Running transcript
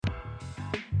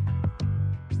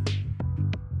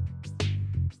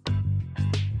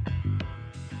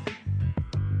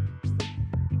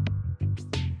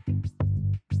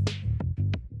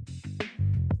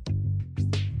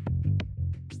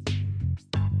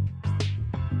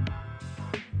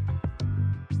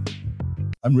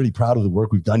I'm really proud of the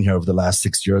work we've done here over the last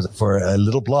 6 years. For a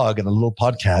little blog and a little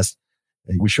podcast,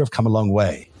 we sure have come a long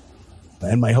way.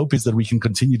 And my hope is that we can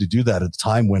continue to do that at a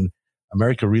time when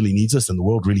America really needs us and the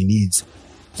world really needs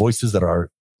voices that are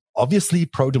obviously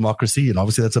pro-democracy. And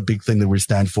obviously that's a big thing that we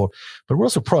stand for, but we're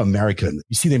also pro-American.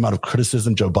 You see the amount of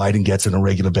criticism Joe Biden gets on a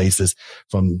regular basis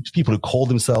from people who call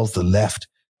themselves the left.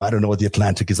 I don't know what the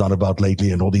Atlantic is on about lately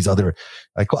and all these other,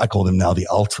 I call them now the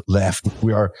alt-left.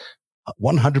 We are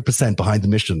 100% behind the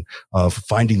mission of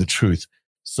finding the truth.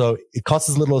 So it costs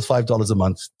as little as $5 a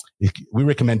month. We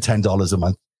recommend $10 a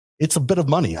month. It's a bit of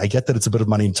money. I get that it's a bit of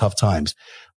money in tough times.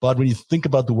 But when you think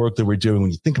about the work that we're doing,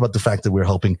 when you think about the fact that we're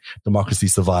helping democracy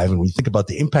survive, and when you think about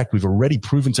the impact we've already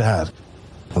proven to have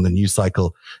on the news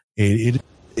cycle, it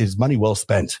is money well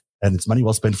spent. And it's money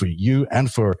well spent for you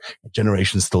and for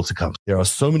generations still to come. There are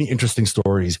so many interesting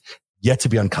stories yet to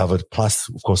be uncovered. Plus,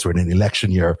 of course, we're in an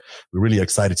election year. We're really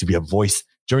excited to be a voice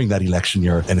during that election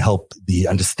year and help the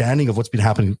understanding of what's been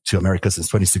happening to America since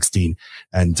 2016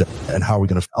 and how we're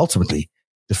going to ultimately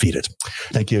defeat it.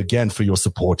 Thank you again for your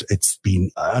support. It's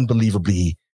been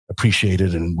unbelievably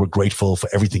appreciated, and we're grateful for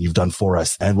everything you've done for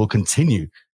us. And we'll continue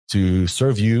to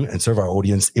serve you and serve our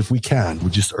audience if we can.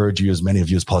 We just urge you, as many of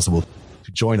you as possible,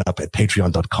 to join up at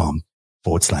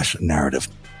patreon.com/narrative.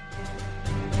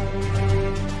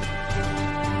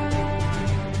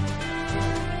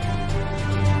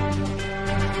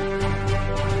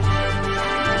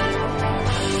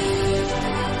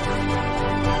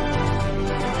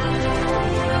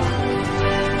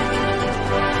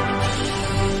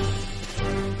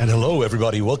 And hello,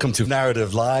 everybody. Welcome to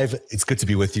Narrative Live. It's good to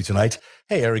be with you tonight.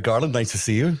 Hey, Eric Garland, nice to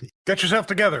see you. Get yourself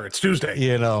together. It's Tuesday.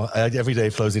 You know, every day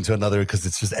flows into another because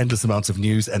it's just endless amounts of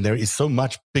news. And there is so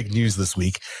much big news this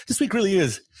week. This week really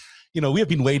is, you know, we have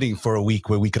been waiting for a week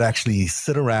where we could actually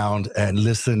sit around and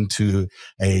listen to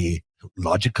a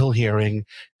logical hearing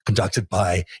conducted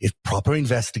by proper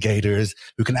investigators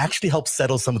who can actually help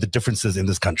settle some of the differences in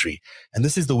this country. And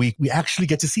this is the week we actually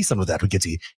get to see some of that. We get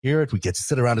to hear it. We get to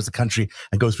sit around as a country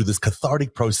and go through this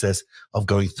cathartic process of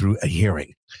going through a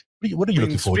hearing. What are you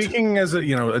looking forward to? Speaking as a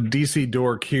DC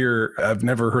dork here, I've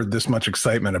never heard this much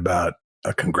excitement about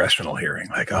a congressional hearing.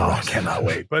 Like, I cannot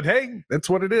wait. But hey, that's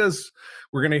what it is.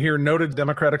 We're going to hear noted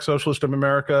Democratic Socialist of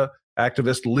America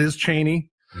activist Liz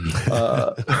Cheney.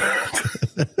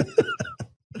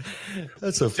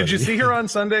 That's so funny. Did you see her on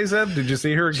Sunday, Zeb? Did you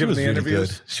see her giving the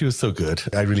interviews? Good. She was so good.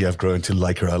 I really have grown to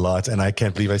like her a lot, and I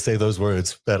can't believe I say those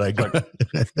words. But I'm going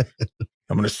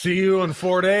to see you in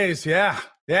 4 days. Yeah.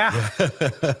 Oh,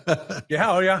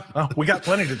 we got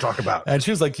plenty to talk about. And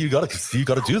she was like, you got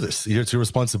to do this. It's your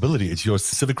responsibility. It's your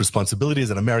civic responsibility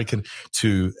as an American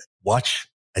to watch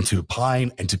and to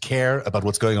opine and to care about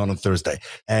what's going on Thursday.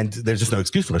 And there's just no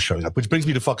excuse for us showing up, which brings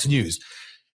me to Fox News.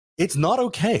 It's not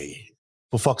okay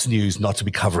for Fox News not to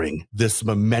be covering this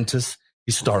momentous,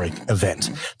 historic event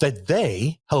that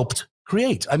they helped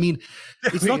create. I mean,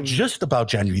 it's not just about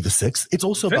January the 6th. It's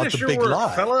also about the big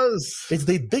lie. Fellas. It's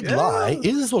the big lie.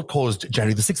 It is what caused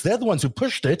January the 6th. They're the ones who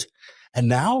pushed it. And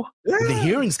now when the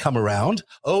hearings come around,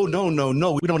 oh, no.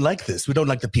 We don't like this. We don't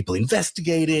like the people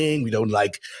investigating. We don't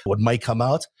like what might come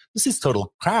out. This is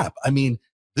total crap. I mean,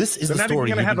 this is the story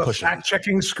you've been pushing. They're not even going to have a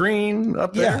fact-checking screen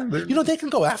up there. Yeah. You know, they can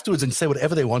go afterwards and say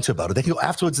whatever they want to about it. They can go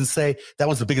afterwards and say that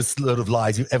was the biggest load of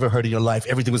lies you've ever heard in your life.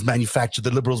 Everything was manufactured.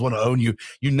 The liberals want to own you.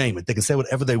 You name it. They can say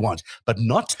whatever they want. But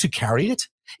not to carry it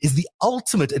is the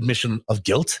ultimate admission of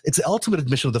guilt. It's the ultimate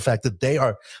admission of the fact that they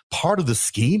are part of the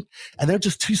scheme, and they're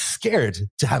just too scared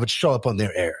to have it show up on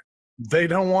their air. They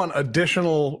don't want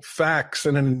additional facts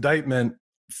in an indictment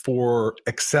for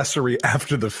accessory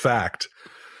after the fact.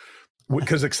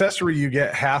 Because accessory, you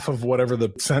get half of whatever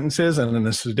the sentence is, and in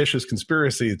a seditious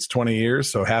conspiracy, it's 20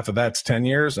 years. So half of that's 10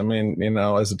 years. I mean, you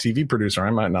know, as a TV producer, I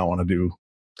might not want to do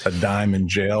a dime in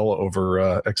jail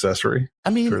over accessory. I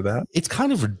mean, for that. It's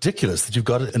kind of ridiculous that you've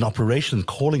got an operation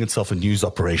calling itself a news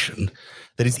operation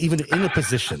that is even in a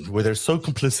position where they're so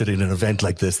complicit in an event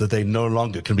like this that they no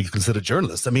longer can be considered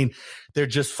journalists. I mean, they're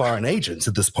just foreign agents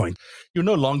at this point. You're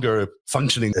no longer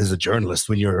functioning as a journalist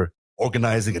when you're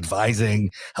organizing, advising,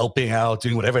 helping out,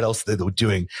 doing whatever else they were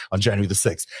doing on January the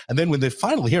 6th. And then when the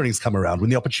final hearings come around,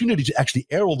 when the opportunity to actually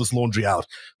air all this laundry out,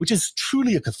 which is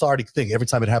truly a cathartic thing every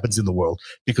time it happens in the world,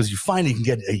 because you finally can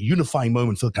get a unifying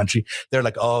moment for the country, they're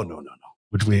like, oh, no.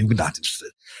 We're not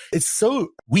interested. It's so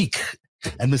weak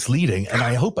and misleading, and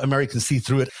I hope Americans see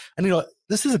through it. And, you know,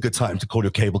 this is a good time to call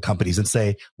your cable companies and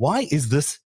say, why is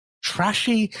this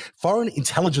trashy foreign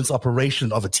intelligence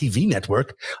operation of a TV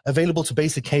network available to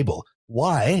basic cable?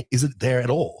 Why is it there at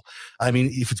all? I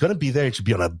mean, if it's going to be there, it should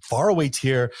be on a faraway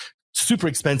tier, super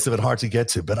expensive and hard to get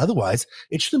to. But otherwise,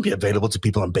 it shouldn't be available to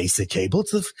people on basic cable.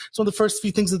 It's one of the first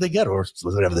few things that they get, or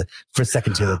whatever the first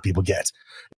second tier that people get.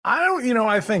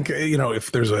 I think,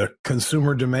 if there's a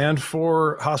consumer demand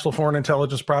for hostile foreign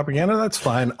intelligence propaganda, that's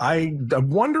fine. I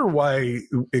wonder why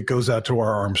it goes out to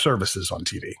our armed services on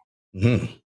TV.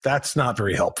 Mm-hmm. That's not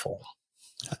very helpful.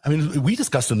 I mean, we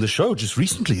discussed on the show just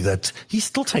recently that he's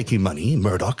still taking money,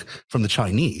 Murdoch, from the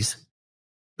Chinese.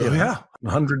 Oh, yeah.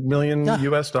 $100 million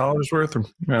US dollars worth,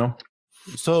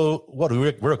 So what,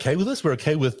 we're okay with this? We're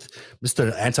okay with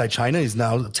Mr. Anti-China is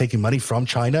now taking money from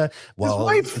China? Well,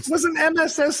 his wife was an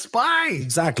MSS spy.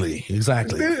 Exactly.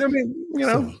 I mean,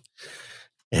 So,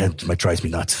 it might drive me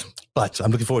nuts. But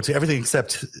I'm looking forward to everything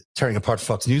except tearing apart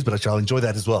Fox News, but I shall enjoy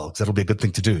that as well, because that'll be a good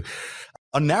thing to do.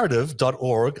 On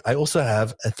narrative.org, I also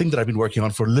have a thing that I've been working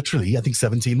on for literally, I think,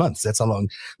 17 months. That's how long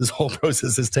this whole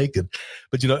process has taken.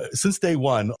 But, since day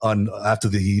one after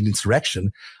the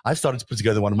insurrection, I've started to put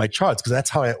together one of my charts, because that's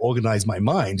how I organize my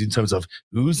mind in terms of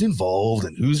who's involved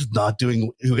and who's not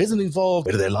doing, who isn't involved,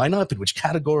 where do they line up, in which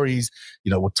categories,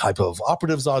 what type of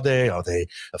operatives are they? Are they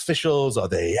officials? Are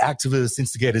they activists,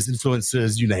 instigators,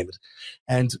 influencers, you name it?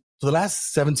 And for the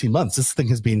last 17 months, this thing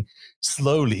has been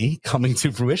slowly coming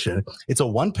to fruition. It's a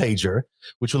one-pager,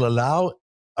 which will allow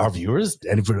our viewers,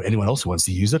 and for anyone else who wants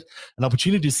to use it, an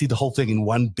opportunity to see the whole thing in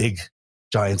one big,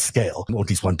 giant scale, or at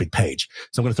least one big page.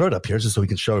 So I'm going to throw it up here just so we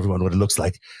can show everyone what it looks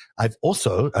like. I've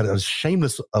also, a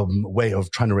shameless way of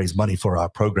trying to raise money for our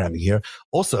programming here,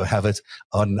 also have it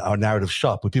on our narrative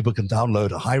shop where people can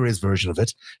download a high-res version of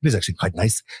it. It is actually quite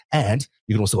nice. And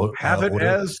you can also have it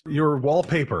as your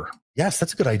wallpaper. Yes,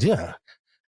 that's a good idea.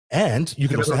 And you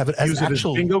can also have it as an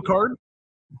actual bingo card.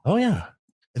 Oh, yeah.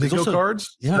 And bingo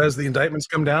cards, as the indictments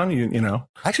come down, I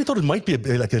actually thought it might be a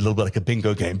little bit like a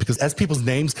bingo game, because as people's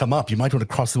names come up, you might want to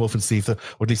cross them off and see or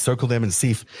at least circle them and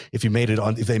see if they made it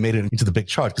into the big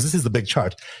chart, because this is the big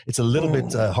chart. It's a little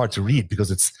bit hard to read because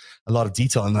it's a lot of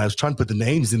detail. And I was trying to put the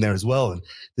names in there as well, and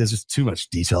there's just too much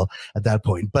detail at that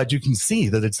point. But you can see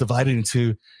that it's divided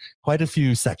into quite a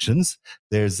few sections.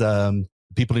 There's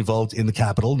people involved in the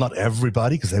Capitol, not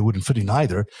everybody, because they wouldn't fit in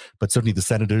either, but certainly the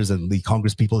senators and the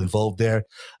Congress people involved there.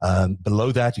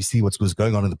 Below that, you see what was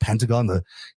going on in the Pentagon,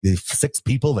 the 6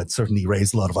 people that certainly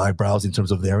raised a lot of eyebrows in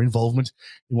terms of their involvement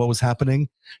in what was happening.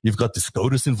 You've got the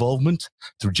SCOTUS involvement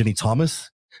through Ginny Thomas.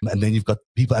 And then you've got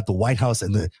people at the White House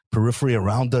and the periphery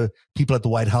around the people at the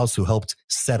White House who helped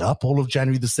set up all of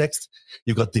January the 6th.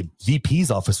 You've got the VP's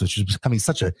office, which is becoming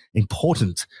such an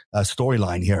important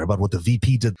storyline here about what the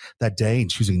VP did that day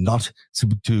and choosing not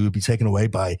to be taken away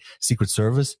by Secret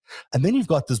Service. And then you've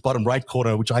got this bottom right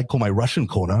corner, which I call my Russian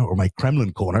corner or my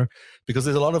Kremlin corner, because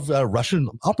there's a lot of Russian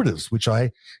operatives, which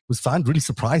I found really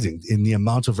surprising in the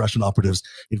amount of Russian operatives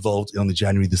involved on the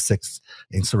January the 6th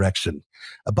insurrection.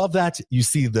 Above that, you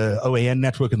see the OAN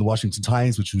network and the Washington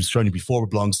Times, which was shown you before,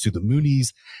 belongs to the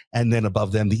Moonies. And then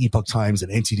above them, the Epoch Times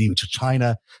and NTD, which are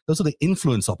China. Those are the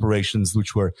influence operations,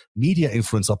 which were media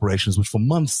influence operations, which for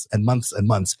months and months and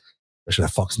months, I should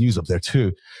have Fox News up there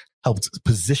too, helped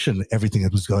position everything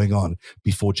that was going on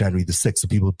before January the 6th. So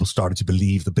people started to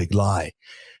believe the big lie.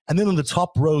 And then on the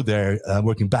top row there,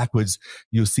 working backwards,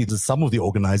 you'll see that some of the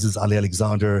organizers, Ali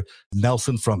Alexander,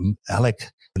 Nelson from ALEC,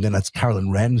 and then that's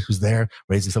Carolyn Wren, who's there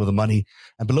raising some of the money.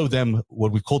 And below them,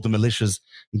 what we called the militias,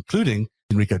 including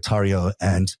Enrique Tarrio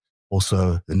and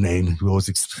also the name who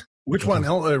always... Which one?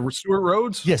 Stuart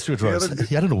Rhodes? Yes, Stuart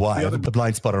Rhodes. I don't know why. I have a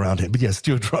blind spot around him, but yes,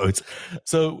 Stuart Rhodes.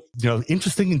 So,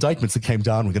 interesting indictments that came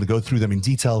down. We're going to go through them in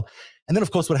detail. And then,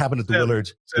 of course, what happened at the Willard.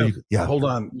 Hold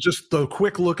on. Just the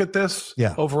quick look at this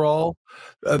overall,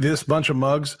 this bunch of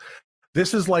mugs.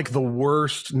 This is like the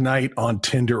worst night on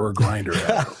Tinder or Grindr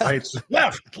ever, right?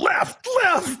 left.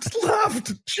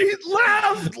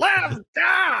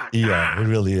 Ah! Yeah, it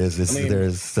really is.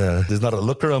 There's not a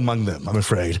looker among them, I'm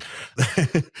afraid.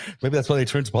 Maybe that's why they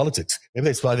turned to politics. Maybe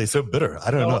that's why they're so bitter.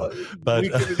 I don't know. But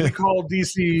we call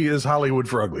DC as Hollywood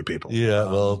for ugly people. Yeah,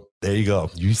 well, there you go.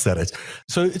 You said it.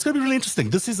 So it's going to be really interesting.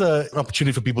 This is an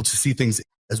opportunity for people to see things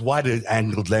as wide an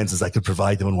angled lens as I could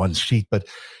provide them on one sheet, but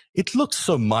it looks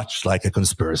so much like a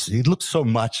conspiracy. It looks so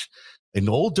much in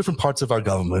all different parts of our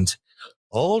government,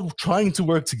 all trying to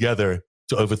work together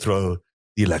to overthrow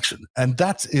the election. And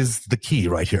that is the key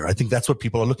right here. I think that's what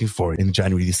people are looking for in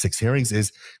January 6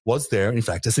 hearings was there, in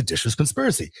fact, a seditious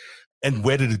conspiracy? And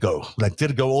where did it go?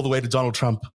 Did it go all the way to Donald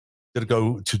Trump? Did it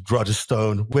go to Roger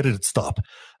Stone? Where did it stop?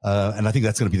 And I think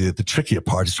that's going to be the trickier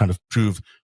part, is trying to prove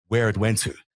where it went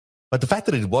to. But the fact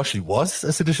that it actually was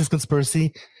a seditious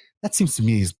conspiracy, that seems to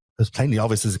me as plainly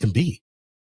obvious as it can be.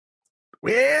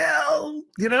 Well,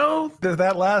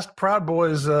 that last Proud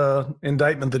Boys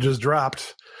indictment that just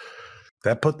dropped,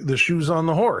 that put the shoes on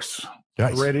the horse.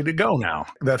 Nice. Ready to go now.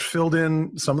 That filled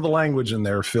in some of the language in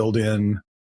there, filled in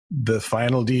the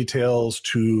final details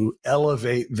to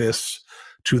elevate this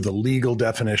to the legal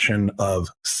definition of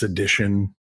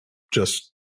sedition,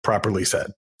 just properly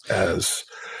said, as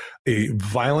a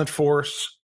violent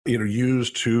force,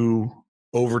 used to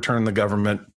overturn the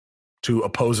government, to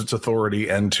oppose its authority,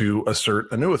 and to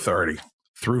assert a new authority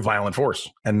through violent force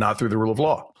and not through the rule of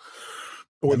law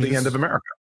or the end of America.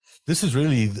 This is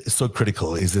really so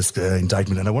critical, is this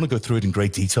indictment. And I want to go through it in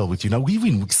great detail with you. Now, we've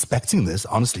been expecting this,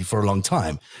 honestly, for a long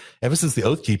time. Ever since the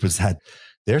Oath Keepers had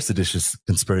their seditious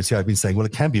conspiracy, I've been saying, well,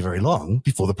 it can't be very long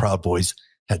before the Proud Boys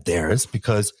had theirs,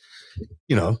 because,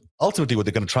 ultimately what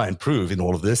they're going to try and prove in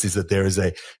all of this is that there is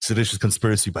a seditious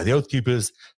conspiracy by the Oath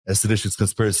Keepers, a seditious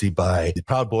conspiracy by the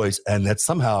Proud Boys, and that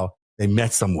somehow they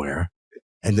met somewhere,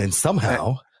 and then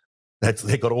somehow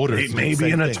they got orders. Maybe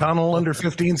in a tunnel under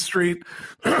 15th Street,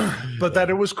 but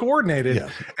that it was coordinated. Yeah.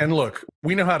 And look,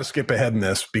 we know how to skip ahead in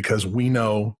this because we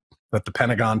know that the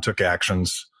Pentagon took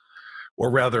actions, or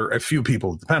rather a few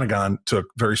people at the Pentagon took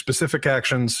very specific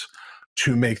actions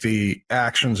to make the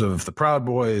actions of the Proud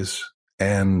Boys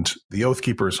and the Oath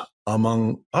Keepers,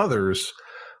 among others,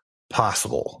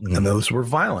 possible. Mm-hmm. And those were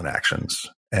violent actions.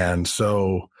 And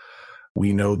so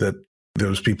we know that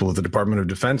those people at the Department of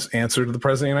Defense answer to the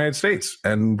President of the United States.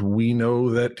 And we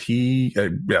know that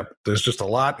there's just a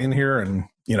lot in here. And,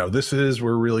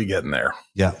 we're really getting there.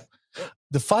 Yeah.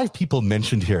 The 5 people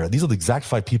mentioned here, these are the exact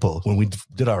 5 people when we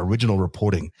did our original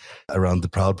reporting around the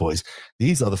Proud Boys.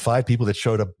 These are the 5 people that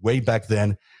showed up way back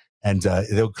then. And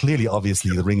they were clearly,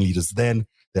 obviously, the ringleaders then.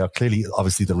 They are clearly,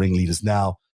 obviously, the ringleaders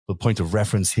now. The point of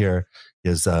reference here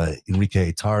is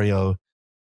Enrique Tarrio,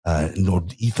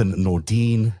 Ethan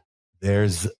Nordine.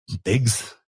 There's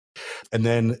Biggs. And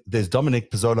then there's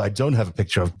Dominic Pizzola. I don't have a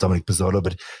picture of Dominic Pizzola,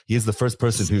 but he is the first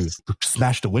person who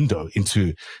smashed a window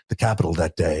into the Capitol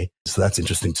that day. So that's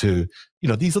interesting too.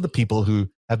 These are the people who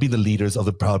have been the leaders of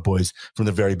the Proud Boys from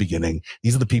the very beginning.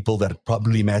 These are the people that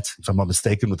probably met, if I'm not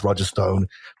mistaken, with Roger Stone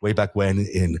way back when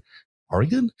in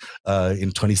Oregon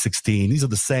in 2016. These are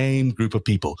the same group of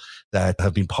people that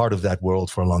have been part of that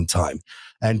world for a long time.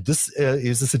 And this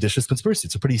is a seditious conspiracy.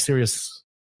 It's a pretty serious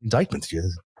indictment.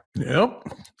 Yep.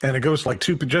 And it goes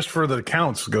just for the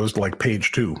counts, goes to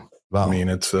page 2. Wow. I mean,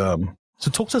 it's so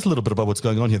talk to us a little bit about what's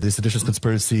going on here. The seditious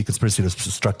conspiracy to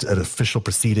obstruct an official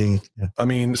proceeding. Yeah. I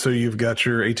mean, so you've got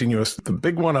your 18 U.S. The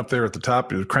big one up there at the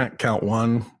top is count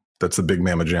 1. That's the big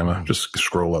mamma jamma. Just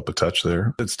scroll up a touch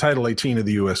there. It's Title 18 of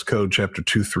the U.S. Code, Chapter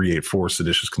 2384,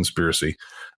 seditious conspiracy.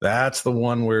 That's the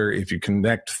one where if you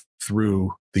connect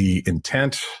through the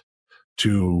intent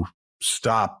to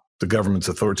stop the government's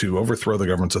authority, to overthrow the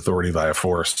government's authority via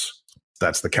force,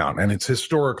 that's the count. And it's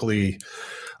historically,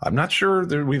 I'm not sure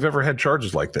that we've ever had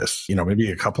charges like this, maybe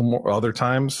a couple more other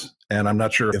times. And I'm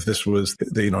not sure if this was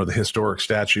the historic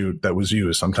statute that was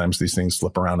used. Sometimes these things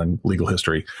slip around in legal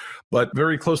history, but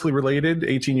very closely related,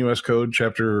 18 U.S. Code,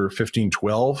 Chapter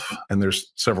 1512. And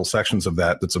there's several sections of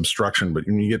that's obstruction. But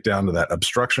when you get down to that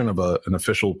obstruction of an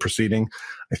official proceeding,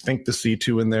 I think the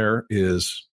C2 in there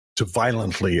is to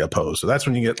violently oppose. So that's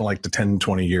when you get the 10,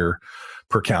 20 year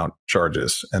per count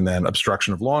charges, and then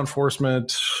obstruction of law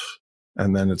enforcement.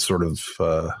 And then it's sort of,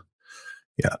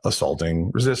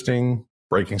 assaulting, resisting,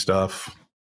 breaking stuff.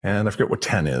 And I forget what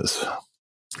 10 is.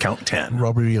 Count 10.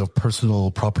 Robbery of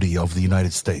personal property of the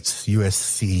United States,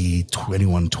 USC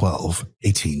 2112,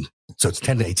 18. So it's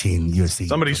 10 to 18 USC.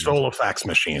 Somebody stole a fax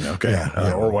machine, okay?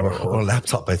 Yeah, or a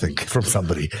laptop, I think, from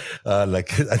somebody. I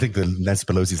think the Nancy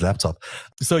Pelosi's laptop.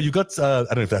 So you got, I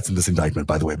don't know if that's in this indictment,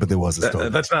 by the way, but there was a story.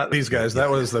 That's not these guys. That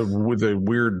was the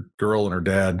weird girl and her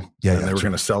dad. Yeah, and they were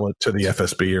going to sell it to the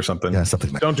FSB or something. Yeah,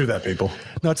 something like that. Don't do that, people.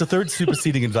 No, it's a third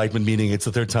superseding indictment, meaning it's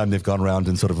the third time they've gone around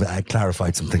and sort of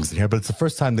clarified some things in here, but it's the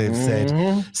first time they've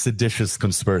said seditious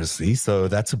conspiracy. So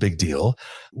that's a big deal.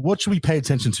 What should we pay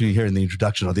attention to here in the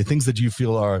introduction? Are there things that you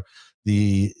feel are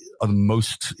the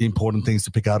most important things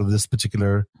to pick out of this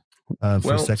particular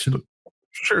first section?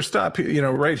 Sure. Stop.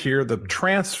 Right here, the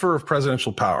transfer of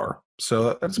presidential power.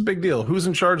 So that's a big deal. Who's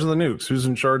in charge of the nukes? Who's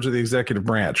in charge of the executive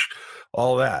branch?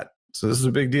 All that. So this is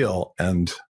a big deal.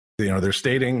 And,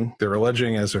 they're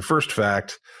alleging as their first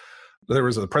fact, there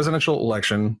was a presidential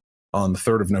election on the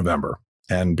 3rd of November.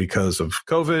 And because of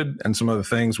COVID and some other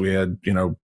things, we had, and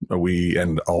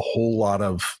a whole lot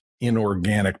of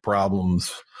inorganic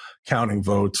problems counting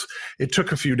votes. It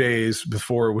took a few days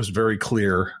before it was very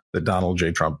clear that Donald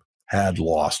J. Trump had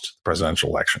lost the presidential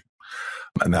election.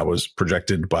 And that was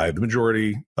projected by the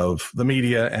majority of the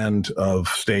media and of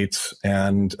states.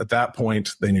 And at that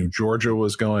point, they knew Georgia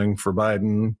was going for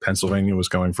Biden, Pennsylvania was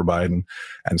going for Biden.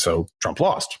 And so Trump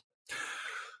lost.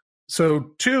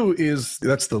 So 2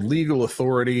 that's the legal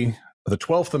authority. The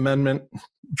 12th Amendment,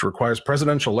 which requires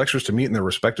presidential electors to meet in their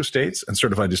respective states and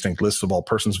certify distinct lists of all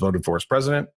persons voted for as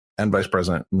president and vice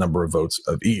president, number of votes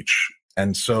of each.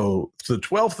 And so the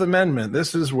 12th Amendment,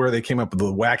 this is where they came up with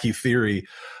the wacky theory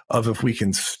of if we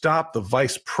can stop the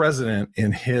vice president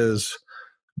in his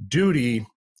duty,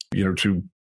 to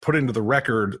put into the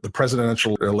record the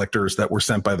presidential electors that were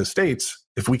sent by the states,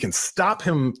 if we can stop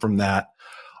him from that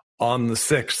on the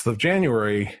 6th of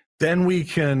January, then we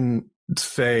can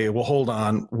say, well, hold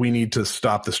on, we need to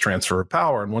stop this transfer of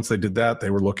power. And once they did that, they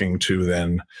were looking to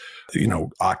then,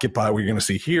 occupy. We're going to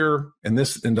see here in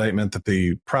this indictment that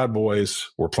the Proud Boys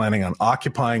were planning on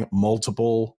occupying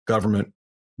multiple government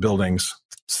buildings,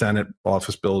 Senate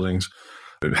office buildings,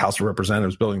 House of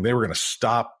Representatives building. They were going to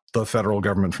stop the federal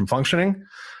government from functioning.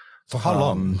 For how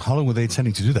long? How long were they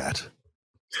intending to do that?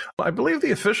 I believe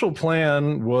the official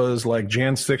plan was like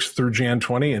Jan 6th through Jan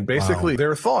 20. And basically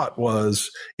their thought was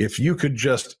if you could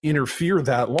just interfere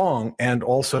that long and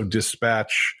also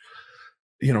dispatch,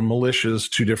 militias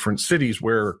to different cities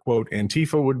where, quote,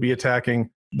 Antifa would be attacking,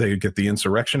 they would get the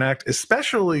Insurrection Act,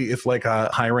 especially if like a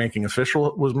high ranking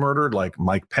official was murdered, like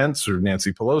Mike Pence or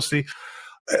Nancy Pelosi.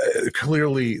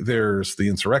 Clearly there's the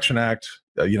Insurrection Act.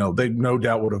 They no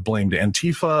doubt would have blamed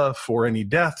Antifa for any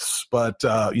deaths, but,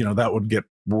 that would get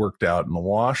worked out in the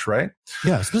wash, right?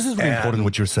 Yes, this is really important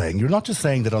what you're saying. You're not just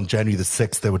saying that on January the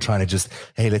 6th, they were trying to just,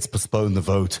 hey, let's postpone the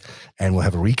vote and we'll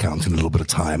have a recount in a little bit of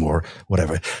time or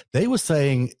whatever. They were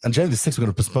saying on January the 6th, we're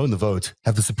going to postpone the vote,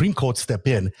 have the Supreme Court step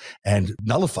in and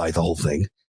nullify the whole thing.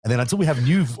 And then until we have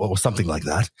new or something like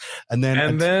that. And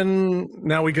then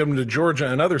now we come to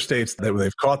Georgia and other states that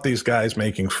they've caught these guys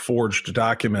making forged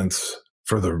documents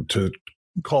to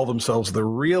call themselves the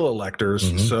real electors.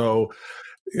 Mm-hmm. So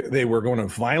they were going to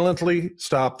violently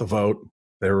stop the vote.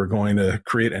 They were going to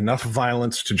create enough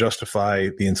violence to justify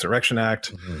the Insurrection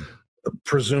Act. Mm-hmm.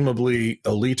 Presumably,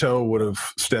 Alito would have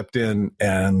stepped in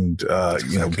and,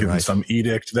 given some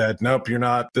edict that, nope, you're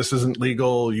not, this isn't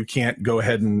legal. You can't go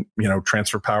ahead and,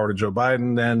 transfer power to Joe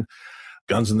Biden. Then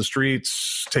guns in the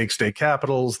streets, take state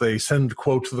capitals. They send,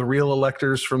 quote, the real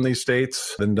electors from these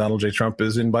states. Then Donald J. Trump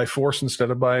is in by force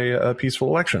instead of by a peaceful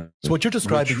election. So what you're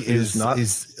describing is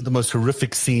the most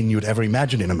horrific scene you would ever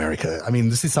imagine in America. I mean,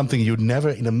 this is something you'd never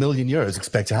in a million years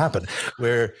expect to happen,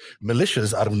 where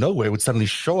militias out of nowhere would suddenly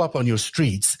show up on your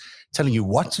streets, telling you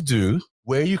what to do,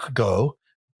 where you could go,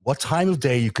 what time of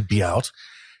day you could be out,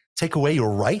 take away your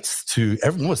rights to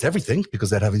almost everything because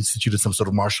they'd have instituted some sort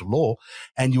of martial law,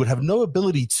 and you would have no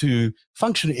ability to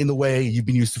function in the way you've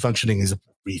been used to functioning as a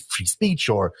free speech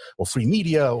or free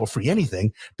media or free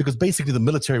anything, because basically the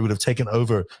military would have taken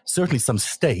over certainly some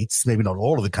states, maybe not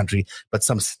all of the country, but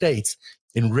some states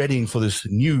in readying for this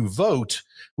new vote,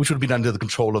 which would have been under the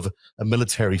control of a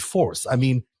military force. I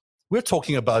mean, we're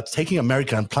talking about taking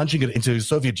America and plunging it into the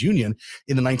Soviet Union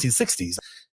in the 1960s.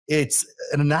 It's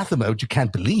an anathema, which you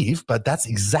can't believe, but that's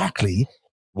exactly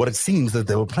what it seems that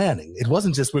they were planning. It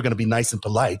wasn't just we're going to be nice and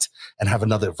polite and have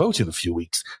another vote in a few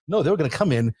weeks. No, they were going to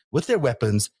come in with their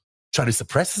weapons, try to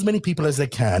suppress as many people as they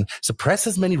can, suppress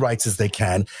as many rights as they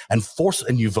can, and force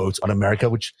a new vote on America,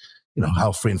 which,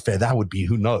 how free and fair that would be,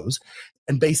 who knows,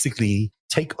 and basically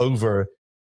take over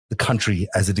the country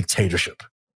as a dictatorship.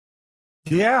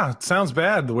 Yeah, it sounds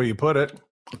bad the way you put it.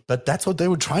 But that's what they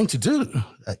were trying to do.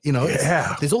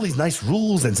 There's all these nice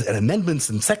rules and amendments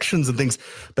and sections and things,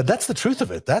 but that's the truth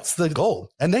of it. That's the goal.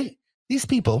 And these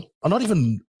people are not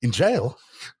even in jail.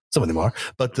 Some of them are,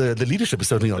 but the leadership is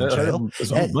certainly not in jail.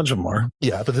 There's a bunch of them are.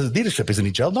 Yeah, but the leadership isn't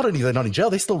in jail. Not only are they not in jail,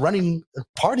 they're still running a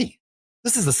party.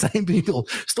 This is the same people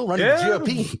still running the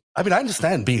GOP. I mean, I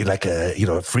understand being like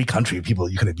a free country, people,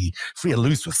 you're going to be free and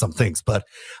loose with some things, but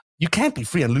you can't be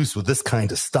free and loose with this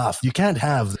kind of stuff. You can't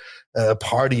have a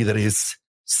party that is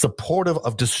supportive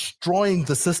of destroying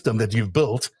the system that you've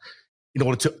built in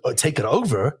order to take it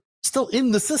over, still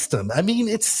in the system. I mean,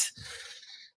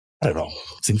 I don't know.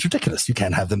 It seems ridiculous. You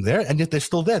can't have them there, and yet they're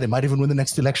still there. They might even win the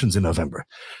next elections in November.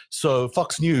 So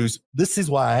Fox News, this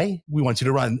is why we want you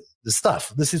to run this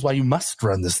stuff. This is why you must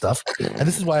run this stuff. And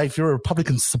this is why if you're a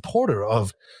Republican supporter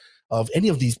of any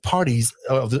of these parties,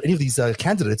 of any of these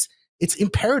candidates, it's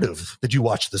imperative that you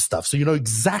watch this stuff so you know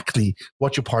exactly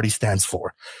what your party stands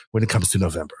for when it comes to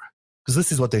November. Because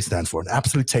this is what they stand for, an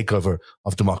absolute takeover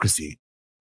of democracy.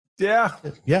 Yeah.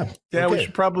 Okay. We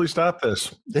should probably stop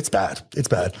this. It's bad.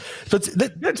 But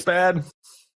it's bad.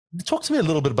 Talk to me a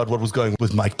little bit about what was going on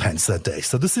with Mike Pence that day.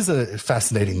 So this is a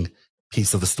fascinating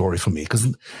piece of the story for me,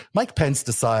 because Mike Pence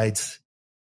decides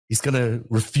he's going to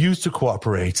refuse to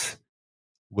cooperate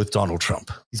with Donald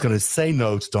Trump. He's going to say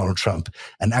no to Donald Trump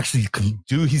and actually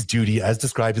do his duty as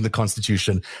described in the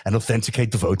Constitution and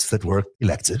authenticate the votes that were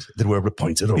elected, that were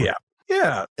appointed.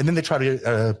 Yeah. And then they try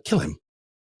to kill him.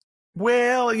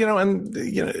 Well,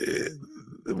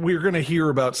 we're going to hear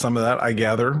about some of that, I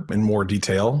gather, in more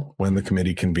detail when the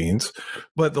committee convenes.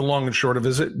 But the long and short of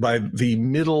it, by the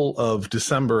middle of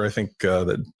December, I think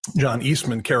that John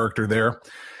Eastman character there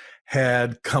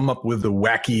had come up with the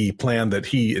wacky plan that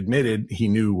he admitted he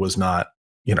knew was not,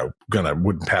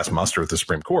 wouldn't pass muster at the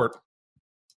Supreme Court.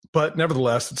 But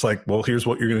nevertheless, it's like, well, here's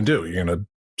what you're going to do. You're going to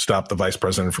stop the vice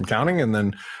president from counting, and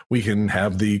then we can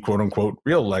have the quote unquote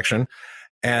real election.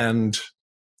 And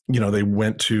they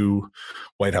went to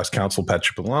White House counsel Pat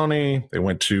Cipollone. They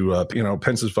went to,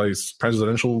 Pence's vice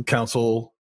presidential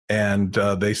counsel, and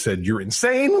they said, "You're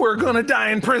insane. We're going to die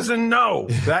in prison." No.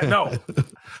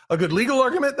 A good legal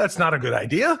argument? That's not a good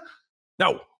idea.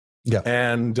 No. Yeah.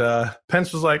 And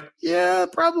Pence was like, "Yeah,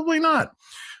 probably not."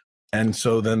 And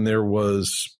so then there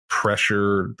was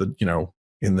pressure that,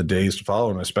 in the days to follow,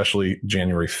 and especially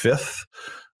January 5th.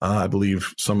 I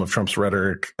believe some of Trump's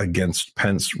rhetoric against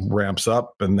Pence ramps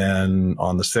up, and then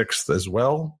on the 6th as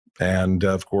well. And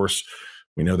of course,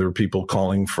 we know there were people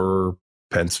calling for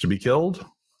Pence to be killed.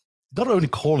 Not only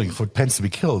calling for Pence to be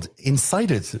killed,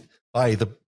 incited by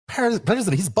the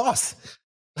president, his boss,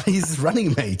 his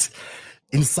running mate,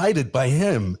 incited by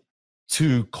him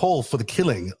to call for the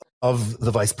killing of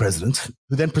the vice president,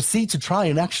 who then proceed to try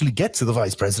and actually get to the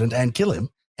vice president and kill him.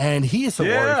 And he is so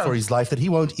worried for his life that he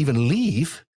won't even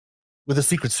leave with the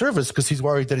Secret Service, because he's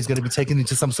worried that he's going to be taken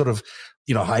into some sort of,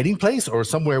 hiding place or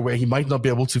somewhere where he might not be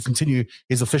able to continue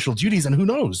his official duties. And who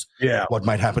knows what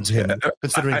might happen to him,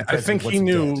 considering I think he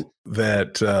knew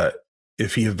that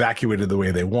if he evacuated the way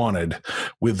they wanted,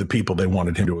 with the people they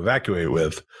wanted him to evacuate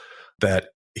with, that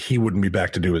he wouldn't be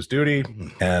back to do his duty,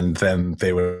 and then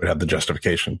they would have the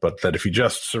justification. But that if he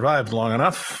just survived long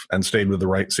enough and stayed with the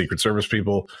right Secret Service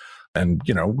people, and,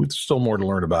 with still more to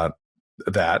learn about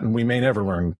that, and we may never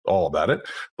learn all about it,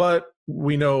 but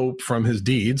we know from his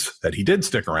deeds that he did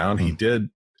stick around. He did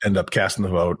end up casting the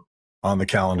vote on the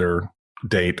calendar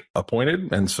date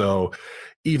appointed. And so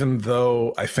even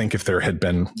though I think if there had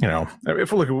been,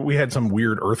 if we had some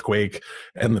weird earthquake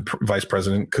and the vice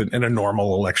president could, in a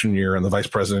normal election year, and the vice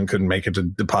president couldn't make it to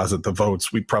deposit the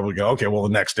votes, we'd probably go, okay, well, the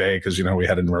next day, because, we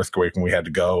had an earthquake and we had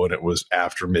to go, and it was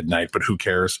after midnight, but who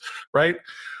cares, right?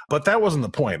 But that wasn't the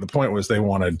point. The point was they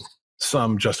wanted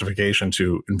some justification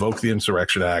to invoke the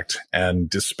Insurrection Act and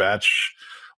dispatch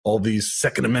all these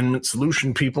Second Amendment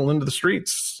solution people into the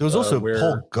streets. There was also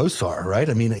Paul Gosar, right?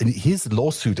 I mean, in his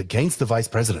lawsuit against the vice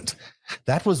president,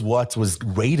 that was what was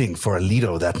waiting for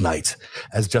Alito that night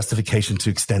as justification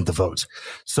to extend the vote.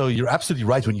 So you're absolutely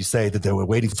right when you say that they were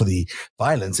waiting for the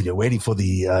violence and you're waiting for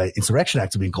the Insurrection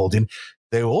Act to be called in.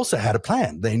 They also had a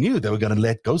plan. They knew they were going to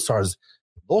let Gosar's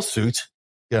lawsuit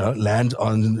land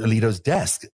on Alito's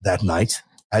desk that night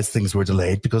as things were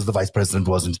delayed because the vice president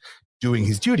wasn't doing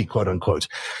his duty, quote unquote.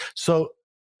 So,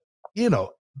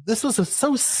 this was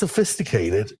so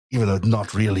sophisticated, even though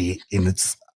not really in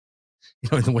its,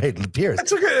 in the way it appears.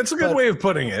 It's a good way of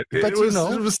putting it. It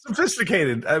was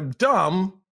sophisticated,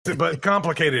 dumb, but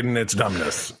complicated in its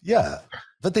dumbness. Yeah.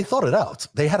 But they thought it out.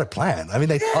 They had a plan. I mean,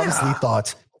 they honestly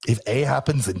thought, if A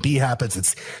happens and B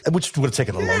happens, which would have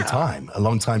taken a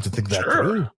long time to think that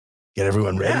through. Get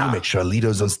everyone ready, make sure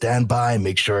Alito's on standby,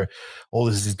 make sure all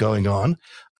this is going on.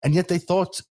 And yet they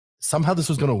thought somehow this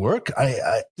was going to work. Do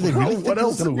they really think what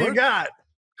else have you got?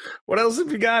 What else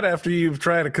have you got after you've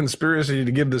tried a conspiracy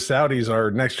to give the Saudis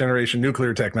our next generation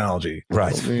nuclear technology?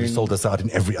 Right. You sold us out in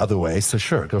every other way. So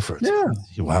sure, go for it.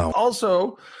 Yeah. Wow.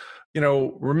 Also,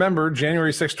 remember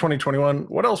January 6, 2021,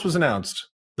 what else was announced?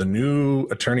 The new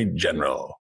Attorney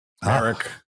General, Merrick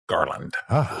Garland,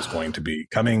 is going to be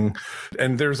coming.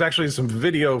 And there's actually some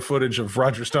video footage of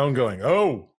Roger Stone going,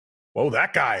 "Oh,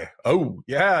 that guy. Oh,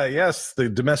 yeah, yes, the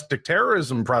domestic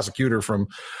terrorism prosecutor from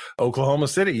Oklahoma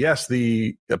City. Yes,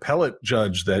 the appellate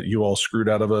judge that you all screwed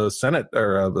out of a Senate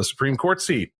or a Supreme Court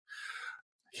seat.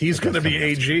 He's going to be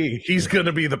AG. He's going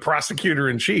to be the prosecutor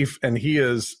in chief, and he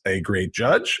is a great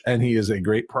judge, and he is a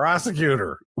great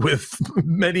prosecutor with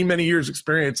many, many years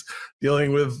experience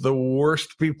dealing with the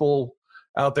worst people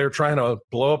out there trying to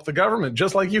blow up the government,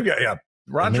 just like you guys. Yeah,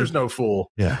 Roger's no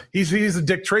fool. Yeah, he's a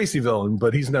Dick Tracy villain,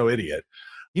 but he's no idiot.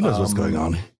 He knows what's going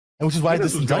on. And which is why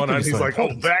this indictment is He's so like,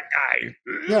 important. oh, that guy.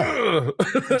 Yeah.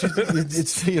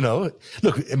 It's,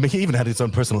 look, he even had his own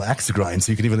personal axe to grind,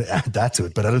 so you can even add that to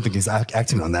it. But I don't think he's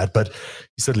acting on that. But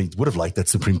he certainly would have liked that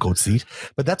Supreme Court seat.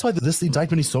 But that's why this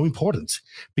indictment is so important,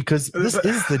 because this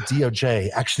is the DOJ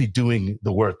actually doing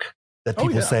the work that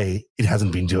people say it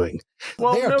hasn't been doing.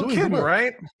 Well, they are no doing kidding, the work.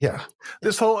 right? Yeah.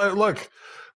 This whole look.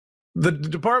 The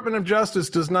Department of Justice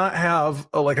does not have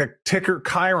a ticker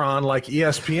chyron like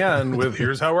ESPN with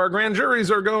here's how our grand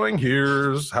juries are going,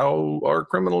 here's how our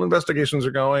criminal investigations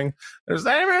are going. There's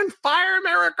even fire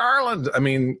Merrick Garland. I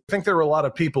mean, I think there were a lot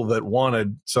of people that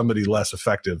wanted somebody less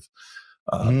effective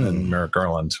than Merrick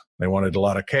Garland. They wanted a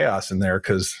lot of chaos in there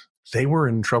because they were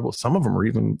in trouble. Some of them are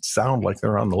even sound like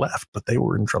they're on the left, but they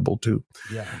were in trouble too.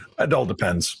 Yeah, it all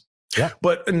depends. Yeah.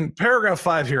 But in paragraph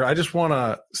 5 here, I just want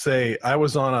to say I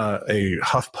was on a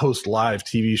HuffPost Live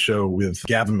TV show with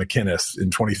Gavin McInnes in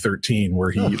 2013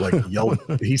 where he yelled,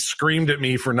 he screamed at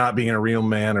me for not being a real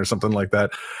man or something like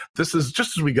that. This is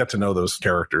just as we got to know those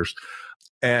characters.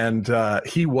 And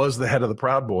he was the head of the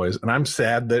Proud Boys. And I'm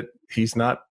sad that he's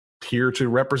not here to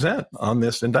represent on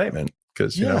this indictment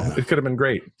because, you know, it could have been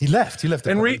great. He left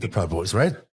the Proud Boys,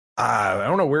 right? I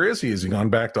don't know. Where is he? Is he gone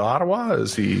back to Ottawa?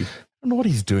 Is he... I don't know what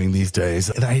he's doing these days.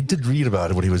 And I did read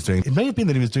about it, what he was doing. It may have been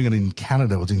that he was doing it in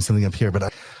Canada or doing something up here,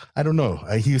 but I don't know.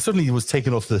 He certainly was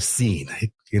taken off the scene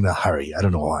in a hurry. I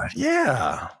don't know why.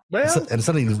 Yeah. Well, and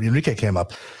suddenly Enrique came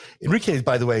up. Enrique,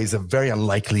 by the way, is a very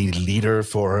unlikely leader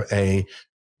for a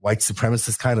white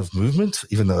supremacist kind of movement,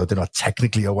 even though they're not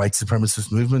technically a white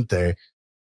supremacist movement. They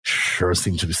sure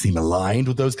seem aligned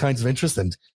with those kinds of interests.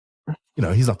 And, you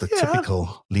know, he's not the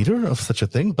typical leader of such a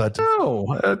thing, but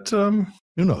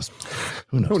who knows?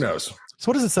 Who knows? So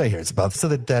what does it say here? It's about so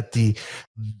that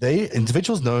they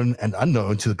individuals known and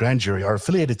unknown to the grand jury are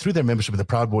affiliated through their membership in the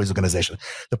Proud Boys organization.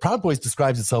 The Proud Boys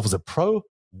describes itself as a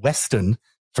pro-Western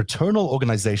fraternal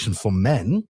organization for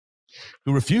men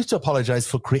who refuse to apologize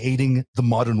for creating the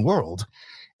modern world,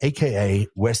 aka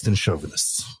Western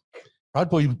chauvinists. Proud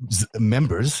Boys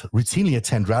members routinely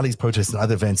attend rallies, protests, and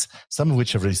other events, some of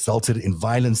which have resulted in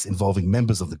violence involving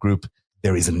members of the group.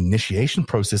 There is an initiation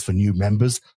process for new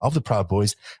members of the Proud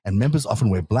Boys, and members often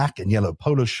wear black and yellow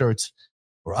polo shirts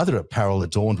or other apparel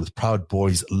adorned with Proud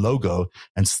Boys logo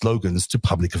and slogans to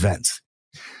public events.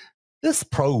 This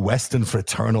pro-Western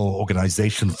fraternal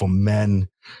organization for men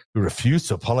who refuse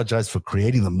to apologize for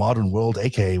creating the modern world,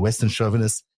 aka Western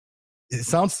chauvinists, it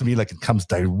sounds to me like it comes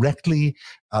directly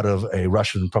out of a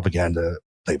Russian propaganda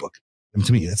playbook. And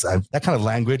to me, it's that kind of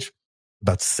language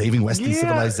about saving Western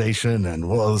civilization and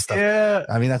all this stuff. Yeah.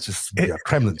 I mean, that's just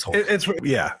Kremlin talk. It's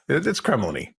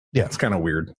Kremlin-y. Yeah. It's kind of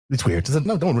weird. It's weird.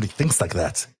 No one really thinks like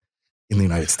that in the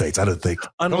United States, I don't think.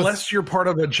 Unless you're part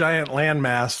of a giant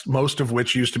landmass, most of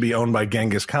which used to be owned by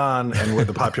Genghis Khan and where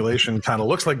the population kind of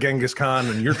looks like Genghis Khan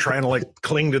and you're trying to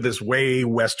cling to this way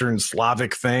Western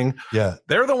Slavic thing. Yeah.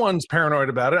 They're the ones paranoid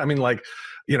about it. I mean,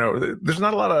 you know, there's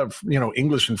not a lot of, you know,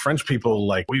 English and French people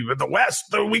the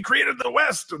West, we created the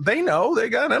West. They know they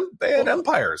had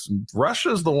empires. And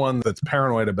Russia's the one that's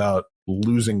paranoid about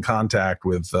losing contact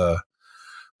with the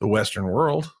Western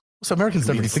world. So Americans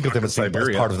don't really think of them as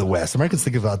part of the West. Americans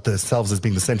think about themselves as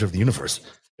being the center of the universe.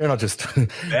 They're not just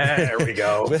there we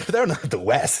go. They're not the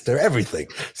West. They're everything.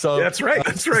 So that's right.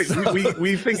 That's right.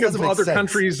 We think of other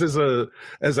countries as a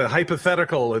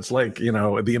hypothetical. It's like, you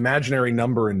know, the imaginary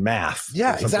number in math.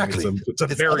 Yeah, exactly. It's a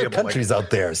variable. Other countries out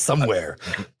there somewhere,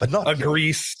 but not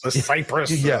Greece,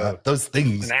 Cyprus. Those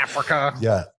things in Africa.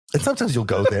 Yeah, and sometimes you'll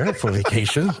go there for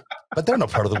vacation, but they're not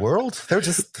part of the world. They're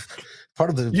just part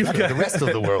of the rest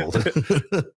of the world.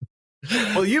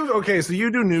 Well, so you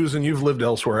do news and you've lived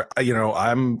elsewhere. You know,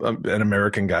 I'm an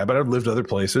American guy, but I've lived other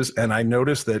places. And I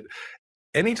noticed that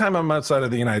anytime I'm outside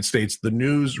of the United States, the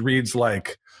news reads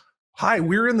like, hi,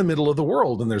 we're in the middle of the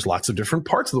world. And there's lots of different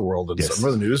parts of the world. And some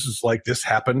of the news is like, this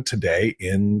happened today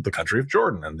in the country of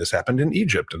Jordan. And this happened in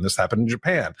Egypt. And this happened in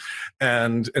Japan.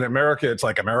 And in America, it's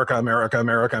like America. I don't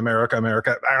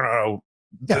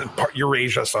know,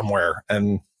 Eurasia somewhere.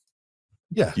 And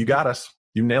you got us.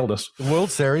 You nailed us. The World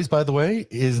Series, by the way,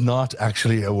 is not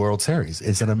actually a World Series.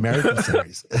 It's an American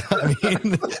series. I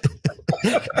mean,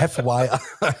 FYI.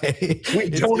 We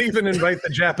don't even invite the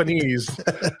Japanese.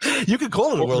 You could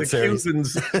call it a World Series.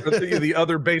 Cubans, the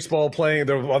other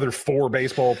other 4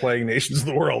 baseball playing nations of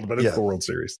the world, but it's the World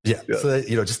Series. Yeah. So,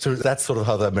 you know, that's sort of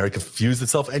how America views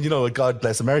itself. And, you know, God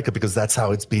bless America, because that's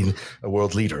how it's been a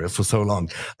world leader for so long.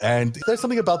 And there's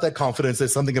something about that confidence.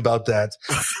 There's something about that,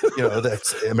 you know, that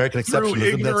American exceptionalism.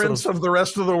 Ignorance of the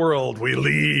rest of the world, we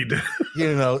lead.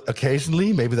 You know,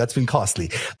 occasionally, maybe that's been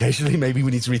costly. Occasionally, maybe we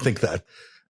need to rethink that.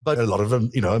 but a lot of,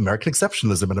 American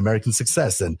exceptionalism and American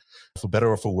success. And for better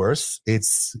or for worse,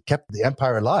 it's kept the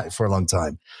empire alive for a long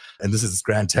time. And this is its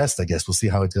grand test, I guess. We'll see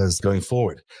how it does going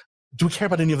forward. Do we care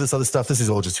about any of this other stuff? This is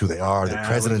all just who they are, the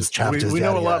president's chapters. We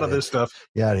know a lot of this stuff.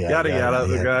 Yada,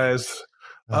 the guys.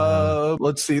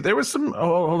 Let's see. There was some,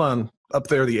 hold on. Up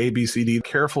there, the ABCD.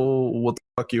 Careful what the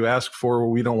fuck you ask for.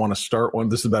 We don't want to start one.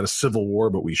 This is about a civil war,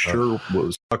 but we sure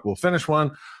will finish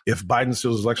one. If Biden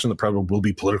steals his election, the president will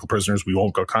be political prisoners. We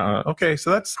won't go. Okay, so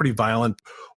that's pretty violent.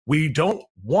 We don't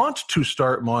want to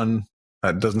start one.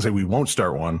 It doesn't say we won't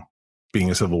start one,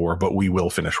 being a civil war, but we will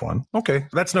finish one. Okay,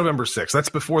 that's November 6th. That's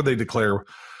before they declare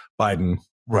Biden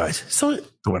right. So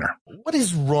the winner. What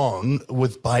is wrong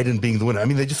with Biden being the winner? I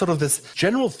mean, they just sort of this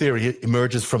general theory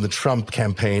emerges from the Trump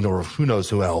campaign or who knows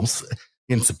who else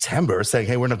in September saying,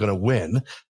 hey, we're not going to win.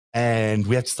 And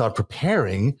we have to start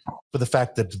preparing for the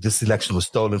fact that this election was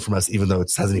stolen from us, even though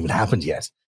it hasn't even happened yet.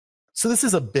 So this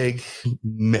is a big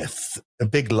myth, a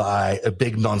big lie, a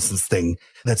big nonsense thing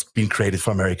that's been created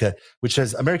for America, which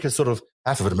has America sort of,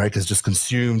 half of it, America is just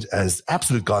consumed as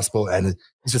absolute gospel and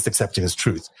it's just accepting as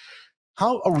truth.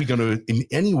 How are we going to in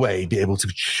any way be able to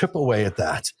chip away at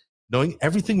that, knowing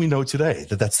everything we know today,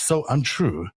 that that's so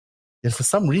untrue? Yet for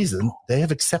some reason, they have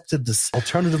accepted this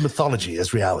alternative mythology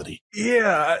as reality.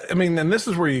 Yeah. I mean, and this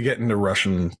is where you get into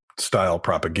Russian style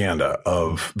propaganda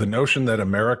of the notion that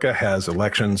America has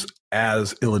elections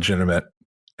as illegitimate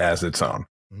as its own.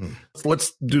 Mm-hmm.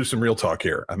 Let's do some real talk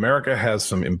here. America has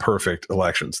some imperfect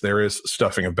elections. There is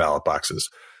stuffing of ballot boxes.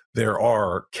 There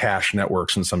are cash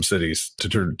networks in some cities to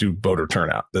do voter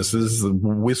turnout. This is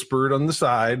whispered on the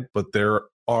side, but there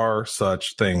are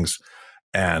such things,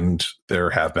 and there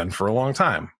have been for a long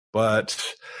time. But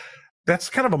that's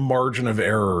kind of a margin of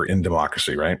error in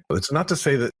democracy, right? It's not to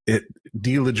say that it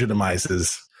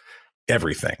delegitimizes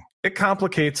everything. It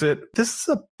complicates it. This is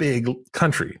a big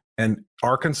country, and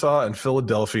Arkansas and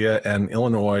Philadelphia and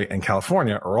Illinois and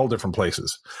California are all different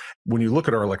places. When you look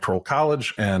at our electoral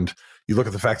college and you look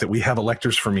at the fact that we have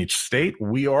electors from each state,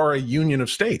 we are a union of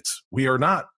states. We are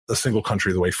not a single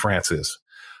country the way France is.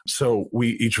 So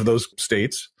each of those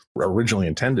states, originally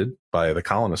intended by the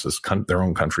colonists as their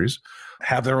own countries,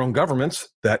 have their own governments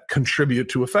that contribute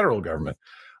to a federal government.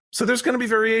 So there's going to be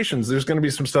variations. There's going to be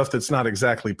some stuff that's not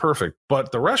exactly perfect.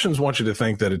 But the Russians want you to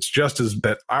think that it's just as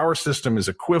that our system is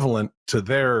equivalent to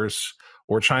theirs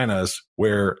or China's,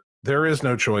 where there is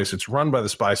no choice. It's run by the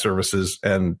spy services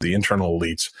and the internal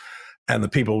elites, and the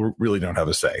people really don't have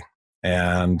a say.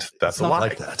 And that's a lie.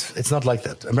 Like that. It's not like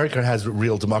that. America has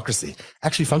real democracy,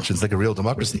 actually functions like a real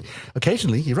democracy.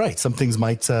 Occasionally, you're right. Some things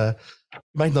might not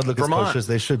look as kosher as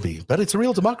they should be, but it's a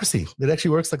real democracy. It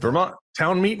actually works like Vermont.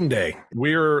 Town meeting day.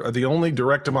 We're the only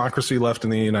direct democracy left in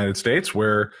the United States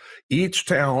where each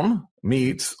town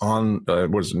meets on,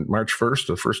 March 1st,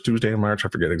 the first Tuesday in March? I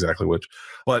forget exactly which.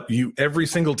 But every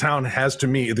single town has to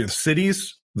meet. The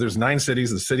cities, there's 9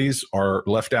 cities. The cities are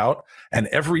left out, and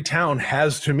every town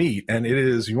has to meet. And it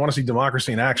is, you want to see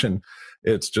democracy in action,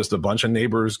 it's just a bunch of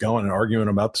neighbors going and arguing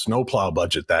about the snowplow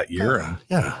budget that year.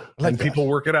 And people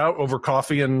work it out over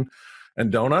coffee and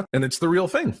donut, and it's the real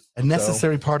thing. A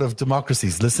necessary part of democracy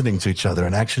is listening to each other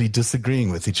and actually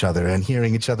disagreeing with each other and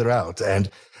hearing each other out and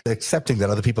accepting that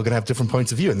other people are going to have different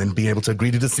points of view and then being able to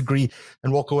agree to disagree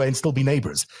and walk away and still be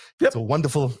neighbors. Yep. It's a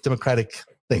wonderful democratic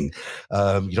thing.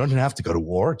 You don't have to go to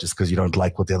war just because you don't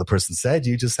like what the other person said.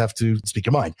 You just have to speak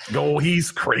your mind. Oh,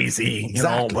 he's crazy.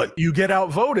 Exactly. But you get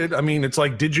outvoted. I mean, it's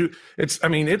like,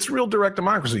 it's real direct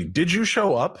democracy. Did you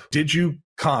show up? Did you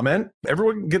comment?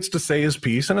 Everyone gets to say his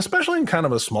piece. And especially in kind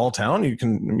of a small town, you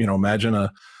can, imagine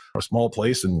a small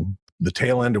place in the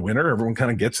tail end of winter, everyone kind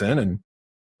of gets in and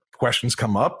questions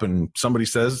come up and somebody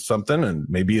says something and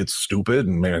maybe it's stupid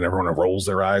and maybe everyone rolls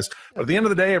their eyes. But at the end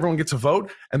of the day, everyone gets a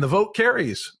vote and the vote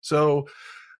carries. So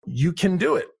you can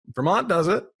do it. Vermont does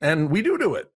it and we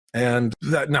do it. And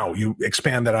you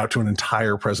expand that out to an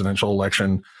entire presidential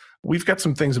election. We've got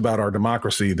some things about our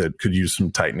democracy that could use some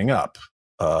tightening up,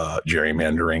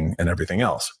 gerrymandering and everything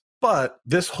else. But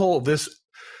this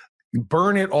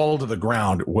burn it all to the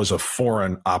ground was a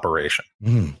foreign operation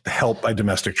helped by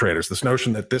domestic traders. This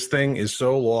notion that this thing is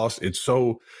so lost, it's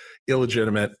so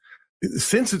illegitimate.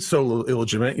 Since it's so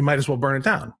illegitimate, you might as well burn it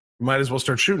down. You might as well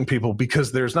start shooting people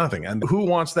because there's nothing. And who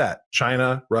wants that?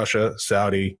 China, Russia,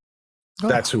 Saudi.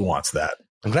 That's who wants that.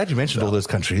 I'm glad you mentioned all those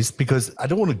countries because I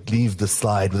don't want to leave the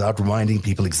slide without reminding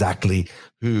people exactly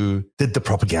who did the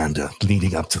propaganda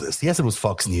leading up to this. Yes, it was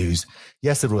Fox News.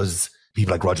 Yes, it was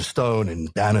people like Roger Stone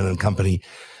and Bannon and company.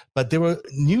 But there were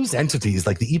news entities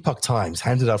like the Epoch Times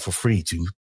handed out for free to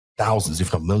thousands,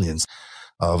 if not millions,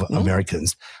 of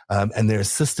Americans. And their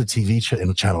sister TV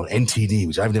channel, NTD,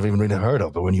 which I've never even really heard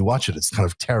of, but when you watch it, it's kind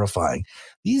of terrifying.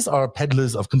 These are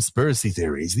peddlers of conspiracy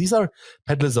theories. These are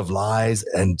peddlers of lies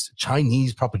and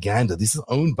Chinese propaganda. This is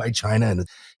owned by China, and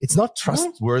it's not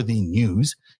trustworthy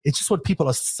news. It's just what people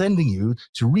are sending you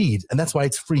to read. And that's why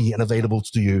it's free and available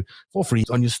to you for free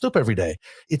on your stoop every day.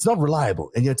 It's not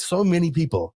reliable. And yet so many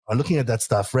people are looking at that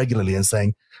stuff regularly and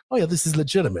saying, oh yeah, this is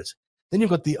legitimate. Then you've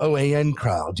got the OAN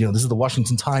crowd. This is the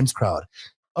Washington Times crowd,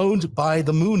 owned by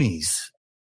the Moonies.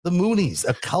 The Moonies,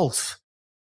 a cult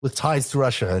with ties to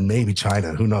Russia and maybe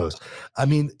China. Who knows? I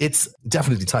mean, it's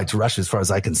definitely tied to Russia as far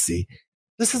as I can see.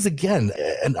 This is, again,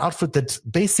 an outfit that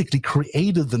basically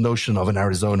created the notion of an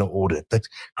Arizona audit, that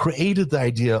created the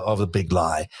idea of a big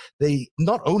lie. They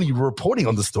not only were reporting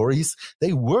on the stories,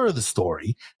 they were the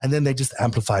story, and then they just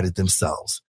amplified it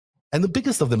themselves. And the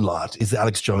biggest of them lot is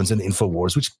Alex Jones and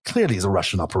InfoWars, which clearly is a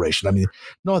Russian operation. I mean,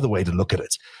 no other way to look at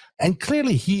it. And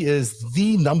clearly he is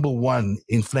the number one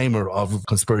inflamer of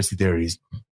conspiracy theories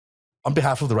on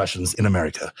behalf of the Russians in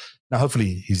America. Now,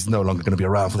 hopefully he's no longer going to be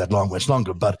around for that much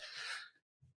longer, but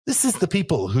this is the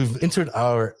people who've entered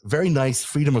our very nice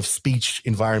freedom of speech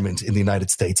environment in the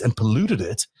United States and polluted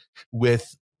it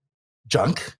with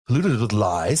junk, polluted it with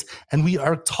lies, and we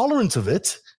are tolerant of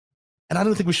it. And I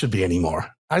don't think we should be anymore.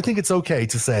 I think it's okay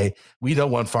to say we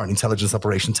don't want foreign intelligence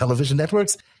operation television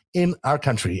networks in our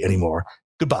country anymore.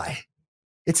 Goodbye.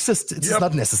 It's just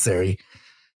not necessary.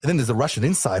 And then there's a Russian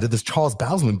insider, this Charles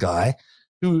Bausman guy,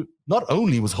 who not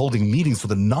only was holding meetings for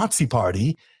the Nazi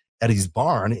Party at his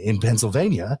barn in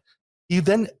Pennsylvania, he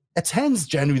then attends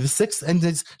January the 6th and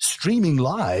is streaming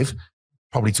live,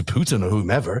 probably to Putin or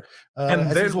whomever.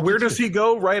 And then where does he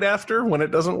go right after when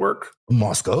it doesn't work?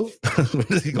 Moscow. Where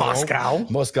does he go? Moscow.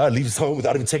 Moscow, leaves home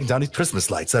without even taking down his Christmas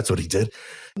lights. That's what he did.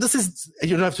 This is,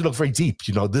 you don't have to look very deep.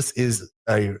 There's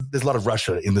a lot of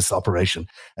Russia in this operation.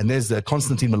 And there's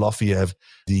Konstantin Malofeyev,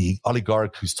 the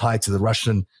oligarch who's tied to the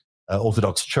Russian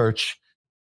Orthodox Church.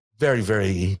 Very,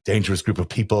 very dangerous group of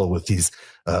people with these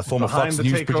former Fox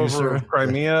News producer. Of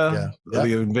Crimea,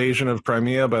 the invasion of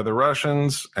Crimea by the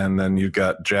Russians. And then you've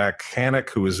got Jack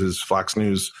Hannock, who is his Fox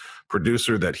News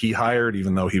producer that he hired,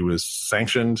 even though he was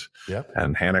sanctioned. Yeah.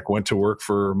 And Hannock went to work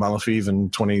for Malofeyev in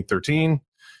 2013.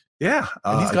 Yeah.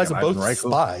 And these guys are both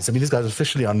spies. I mean, these guys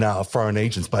officially are now foreign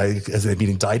agents as they've been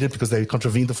indicted because they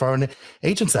contravened the Foreign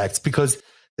Agents Act because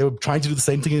they were trying to do the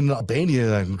same thing in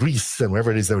Albania and Greece and wherever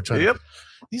it is they were trying to.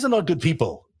 These are not good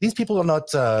people. These people are not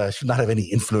should not have any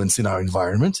influence in our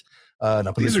environment.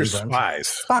 These are spies.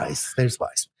 Spies. They're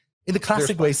spies. In the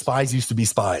classic way, spies used to be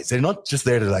spies. They're not just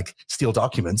there to steal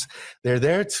documents. They're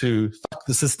there to fuck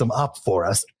the system up for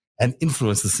us and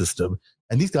influence the system.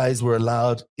 And these guys were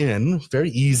allowed in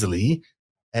very easily,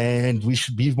 and we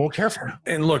should be more careful.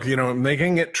 And look,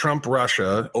 making it Trump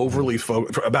Russia overly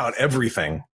about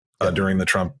everything during the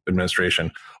Trump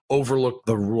administration, overlooked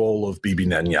the role of Bibi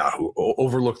Netanyahu,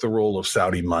 overlooked the role of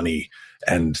Saudi money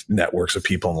and networks of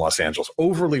people in Los Angeles,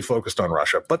 overly focused on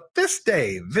Russia. But this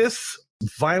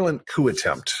violent coup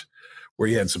attempt where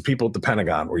you had some people at the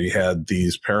Pentagon, where you had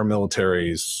these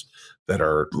paramilitaries that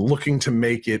are looking to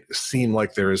make it seem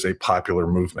like there is a popular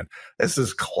movement. This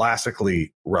is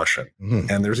classically Russian.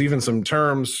 Mm-hmm. And there's even some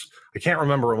terms, I can't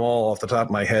remember them all off the top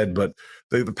of my head, but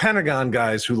the Pentagon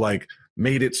guys who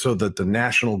made it so that the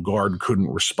National Guard couldn't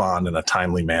respond in a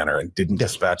timely manner and didn't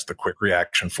dispatch the quick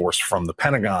reaction force from the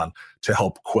Pentagon to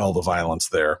help quell the violence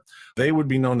there. They would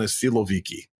be known as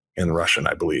Siloviki in Russian,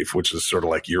 I believe, which is sort of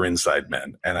like your inside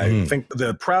men. And I think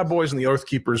the Proud Boys and the Oath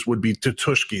Keepers would be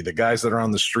Tutushki, the guys that are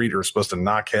on the street are supposed to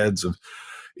knock heads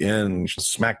and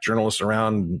smack journalists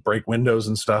around and break windows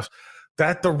and stuff.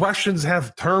 That the Russians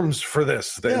have terms for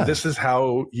this. This is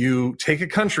how you take a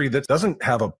country that doesn't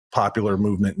have a popular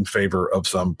movement in favor of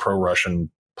some pro-Russian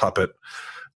puppet,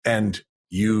 and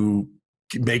you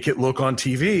make it look on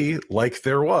TV like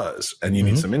there was. And you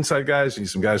need some inside guys, you need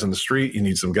some guys on the street, you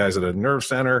need some guys at a nerve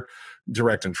center,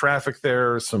 directing traffic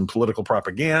there, some political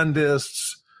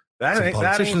propagandists.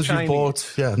 Politicians you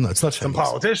bought. Yeah, no, it's not Chinese. Some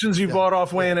politicians you bought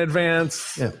off way in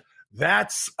advance. Yeah.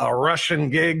 That's a Russian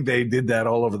gig. They did that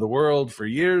all over the world for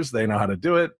years. They know how to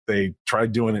do it. They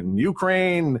tried doing it in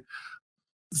Ukraine.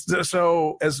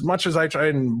 So as much as I try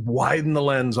and widen the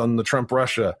lens on the Trump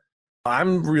Russia,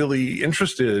 I'm really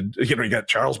interested. You got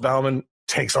Charles Bauman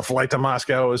takes a flight to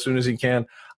Moscow as soon as he can.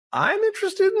 I'm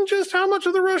interested in just how much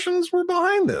of the Russians were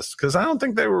behind this, because I don't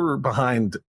think they were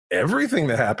behind everything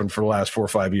that happened for the last 4 or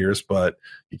 5 years, but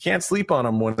you can't sleep on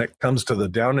them when it comes to the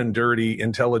down and dirty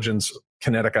intelligence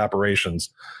kinetic operations.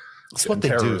 It's what they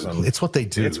do. It's what they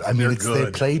do. It's their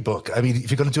playbook. I mean,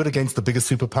 if you're going to do it against the biggest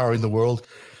superpower in the world,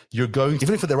 you're going,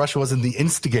 even if Russia wasn't the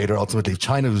instigator, ultimately, if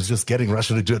China was just getting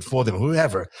Russia to do it for them,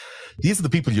 whoever, these are the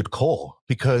people you'd call,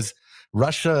 because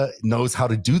Russia knows how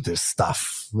to do this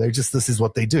stuff. This is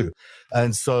what they do.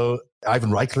 And so Ivan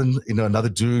Reichland, another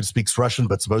dude, speaks Russian,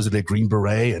 but supposedly a Green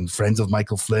Beret and friends of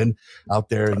Michael Flynn out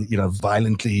there,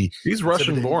 violently. He's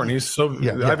Russian born. He's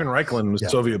Ivan Reichland was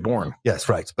Soviet born. Yes,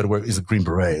 right. But he's a Green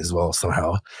Beret as well,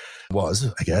 somehow.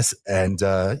 Was, I guess. And,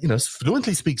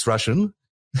 fluently speaks Russian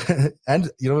and,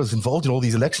 is involved in all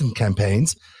these election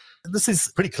campaigns. This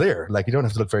is pretty clear. Like, you don't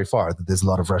have to look very far that there's a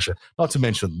lot of Russia. Not to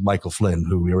mention Michael Flynn,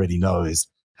 who we already know is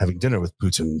having dinner with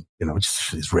Putin,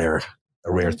 which is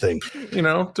a rare thing.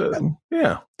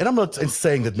 Yeah. And I'm not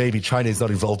saying that maybe China is not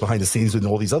involved behind the scenes in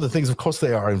all these other things. Of course,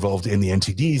 they are involved in the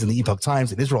NTDs and the Epoch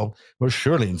Times. And Israel were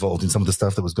surely involved in some of the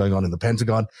stuff that was going on in the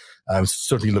Pentagon.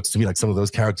 Certainly looks to me like some of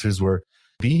those characters were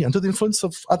under the influence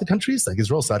of other countries like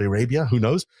Israel, Saudi Arabia, who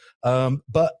knows?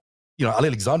 But Ali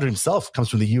Alexander himself comes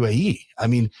from the UAE. I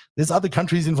mean, there's other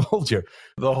countries involved here.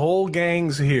 The whole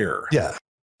gang's here. Yeah.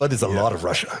 But there's a lot of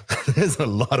Russia. There's a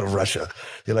lot of Russia.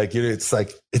 It's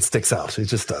like, it sticks out. It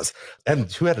just does.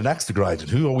 And who had an axe to grind? And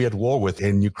who are we at war with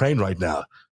in Ukraine right now?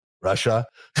 Russia.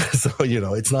 So,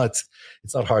 it's not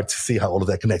hard to see how all of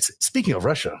that connects. Speaking of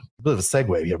Russia, a bit of a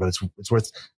segue here, but it's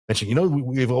worth mentioning.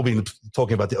 We've all been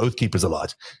talking about the Oath Keepers a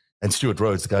lot. And Stuart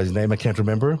Rhodes, the guy's name I can't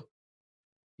remember.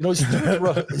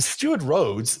 Stuart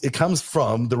Rhodes, it comes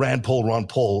from the Rand Paul, Ron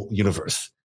Paul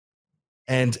universe.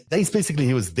 And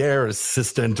he was their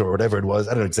assistant or whatever it was.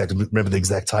 I don't exactly remember the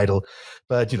exact title,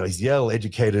 but, he's Yale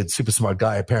educated, super smart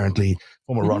guy, apparently,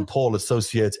 former Ron Paul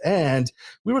associate. And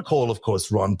we recall, of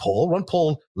course, Ron Paul. Ron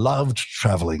Paul loved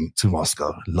traveling to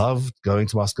Moscow, loved going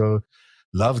to Moscow,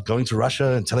 loved going to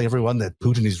Russia and telling everyone that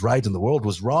Putin is right and the world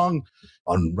was wrong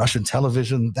on Russian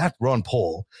television. That Ron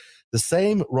Paul. The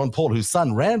same Ron Paul, whose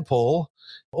son, Rand Paul,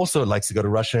 also likes to go to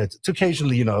Russia to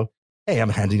occasionally, hey, I'm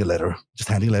handing a letter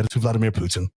to Vladimir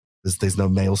Putin. There's no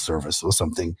mail service or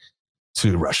something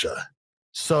to Russia.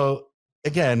 So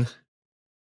again,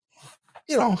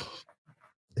 there's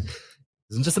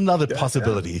just another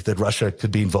possibility that Russia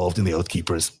could be involved in the Oath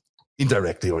Keepers,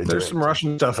 indirectly or indirectly. There's some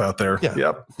Russian stuff out there. Yeah.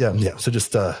 Yep. Yeah. So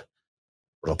just, I'll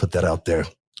put that out there.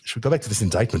 Should we go back to this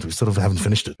indictment? We sort of haven't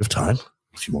finished it. We have time.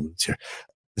 A few more minutes here.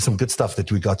 There's some good stuff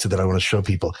that we got to that I want to show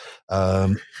people.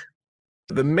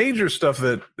 The major stuff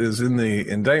that is in the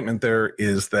indictment there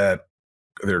is that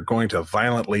they're going to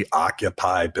violently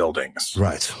occupy buildings.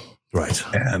 Right.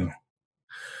 And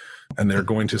they're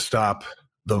going to stop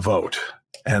the vote.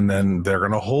 And then they're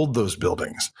going to hold those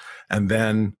buildings. And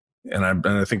then,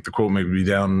 I think the quote may be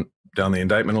down the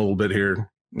indictment a little bit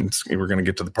here. We're going to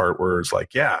get to the part where it's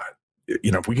like,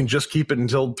 if we can just keep it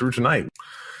until through tonight,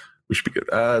 we should be good.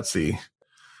 Let's see.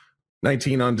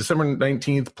 On December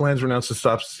 19th, plans were announced to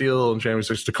stop steal on January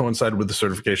 6th to coincide with the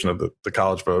certification of the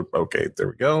college vote. Okay, there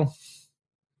we go.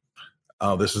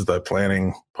 Oh, this is the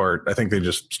planning part. I think they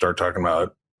just start talking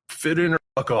about fit in or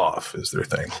fuck off is their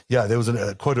thing. Yeah, there was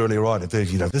a quote earlier on.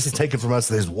 This is taken from us.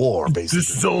 There's war, basically.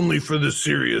 This is only for the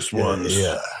serious ones.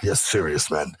 Yeah,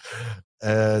 serious, man.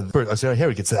 So here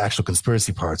we get to the actual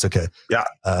conspiracy parts. Okay. Yeah.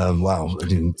 Wow, I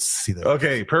didn't see that.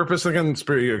 Okay, purpose of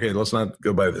conspiracy. Okay, let's not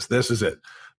go by this. This is it.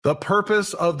 The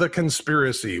purpose of the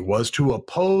conspiracy was to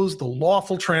oppose the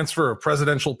lawful transfer of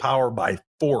presidential power by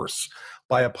force,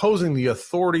 by opposing the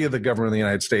authority of the government of the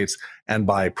United States, and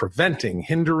by preventing,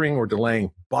 hindering, or delaying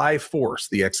by force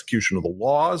the execution of the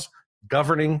laws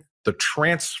governing the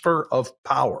transfer of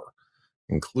power,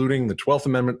 including the 12th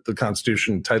Amendment to the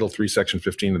Constitution, Title III, Section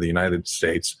 15 of the United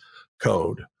States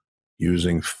Code,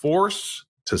 using force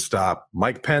to stop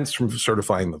Mike Pence from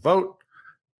certifying the vote,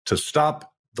 to stop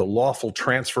the lawful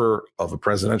transfer of a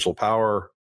presidential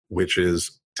power, which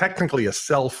is technically a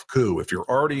self-coup. If you're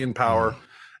already in power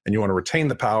and you want to retain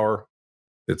the power,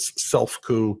 it's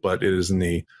self-coup, but it is in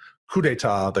the coup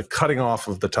d'etat, the cutting off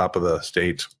of the top of the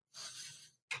state.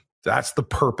 That's the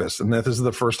purpose. And this is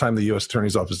the first time the U.S.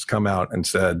 Attorney's Office has come out and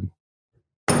said,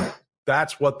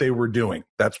 that's what they were doing.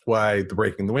 That's why the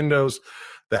breaking the windows.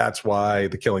 That's why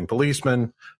the killing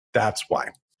policemen. That's why.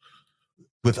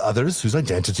 With others whose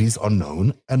identities are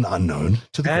known and unknown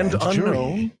to the grand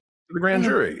jury. To the grand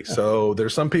jury. So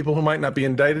there's some people who might not be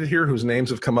indicted here whose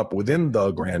names have come up within the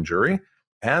grand jury.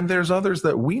 And there's others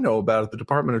that we know about at the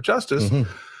Department of Justice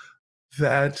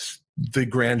that the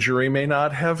grand jury may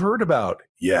not have heard about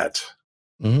yet.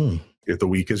 If the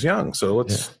week is young. So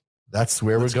that's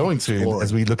where we're going to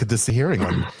as we look at this hearing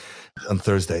on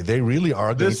Thursday. They really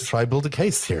are going to try to build a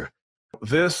case here.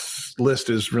 This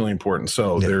list is really important.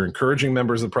 So they're encouraging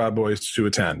members of the Proud Boys to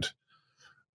attend.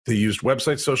 They used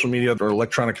websites, social media, or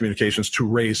electronic communications to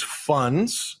raise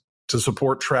funds to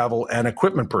support travel and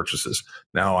equipment purchases.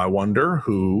 Now, I wonder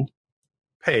who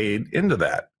paid into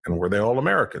that, and were they all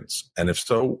Americans? And if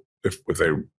so, if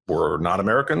they were not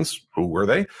Americans, who were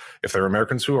they? If they're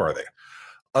Americans, who are they?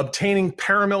 Obtaining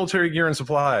paramilitary gear and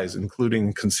supplies,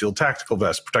 including concealed tactical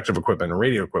vests, protective equipment, and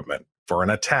radio equipment for an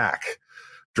attack.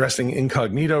 Dressing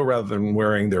incognito rather than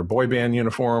wearing their boy band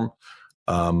uniform.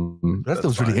 That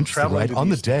was really interesting, right? On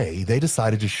the day, they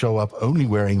decided to show up only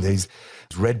wearing these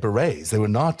red berets. They were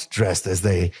not dressed as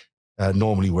they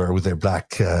normally were with their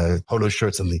black polo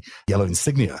shirts and the yellow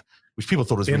insignia, which people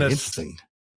thought was really interesting.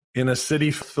 In a city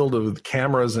filled with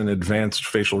cameras and advanced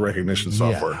facial recognition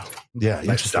software. Yeah.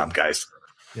 Nice job, guys.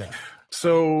 Yeah.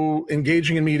 So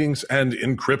engaging in meetings and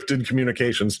encrypted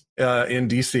communications in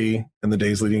D.C. in the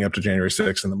days leading up to January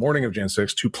 6th and the morning of Jan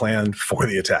 6th to plan for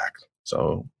the attack.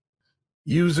 So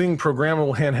using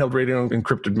programmable handheld radio and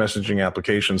encrypted messaging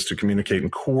applications to communicate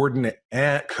and coordinate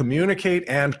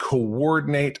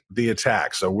the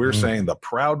attack. So we're saying the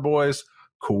Proud Boys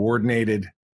coordinated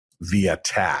the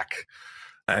attack.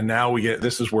 And now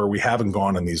this is where we haven't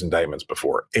gone in these indictments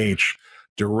before. H,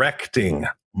 directing,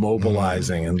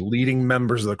 mobilizing, and leading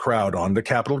members of the crowd onto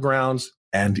Capitol grounds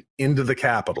and into the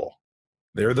Capitol.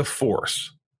 They're the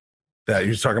force that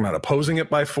you're talking about, opposing it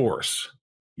by force,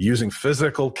 using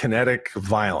physical kinetic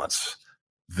violence.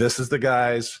 This is the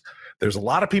guys. There's a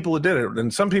lot of people that did it.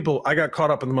 And some people, I got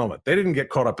caught up in the moment. They didn't get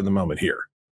caught up in the moment here.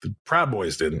 The Proud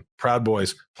Boys didn't. Proud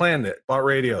Boys planned it, bought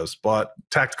radios, bought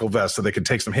tactical vests so they could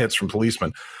take some hits from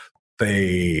policemen.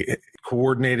 They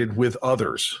coordinated with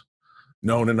others,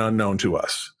 known and unknown to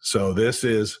us. So this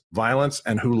is violence,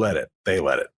 and who led it? They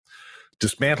led it.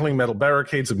 Dismantling metal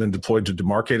barricades have been deployed to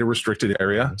demarcate a restricted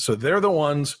area. So they're the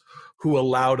ones who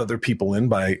allowed other people in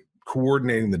by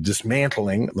coordinating the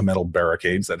dismantling of the metal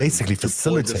barricades. That basically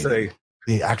facilitating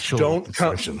the actual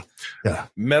insurrection. Yeah.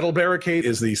 Metal barricade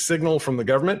is the signal from the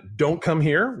government. Don't come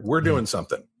here. We're doing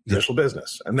something. Official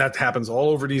business. And that happens all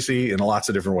over DC in lots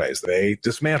of different ways. They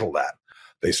dismantle that.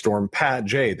 They storm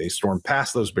They storm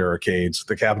past those barricades,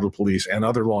 the Capitol Police and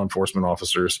other law enforcement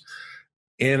officers,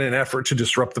 in an effort to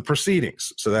disrupt the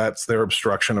proceedings. So that's their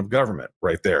obstruction of government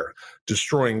right there.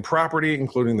 Destroying property,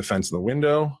 including the fence and the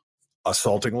window,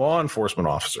 assaulting law enforcement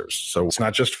officers. So it's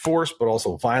not just force, but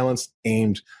also violence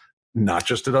aimed not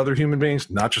just at other human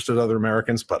beings, not just at other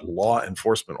Americans, but law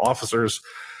enforcement officers.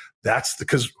 That's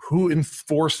because who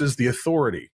enforces the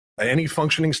authority? Any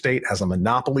functioning state has a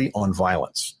monopoly on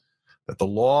violence. That the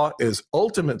law is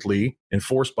ultimately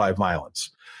enforced by violence.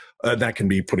 That can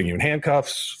be putting you in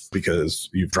handcuffs because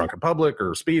you've drunk in public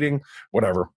or speeding,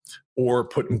 whatever, or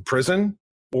put in prison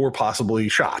or possibly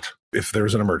shot if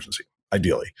there's an emergency,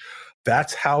 ideally.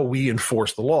 That's how we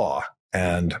enforce the law.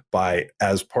 And by,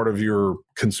 as part of your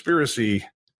conspiracy,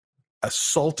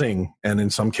 assaulting and in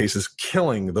some cases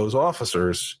killing those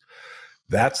officers,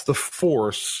 that's the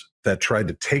force that tried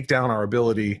to take down our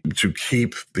ability to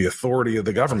keep the authority of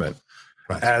the government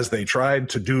as they tried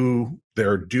to do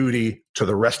their duty to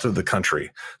the rest of the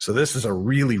country. So this is a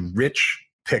really rich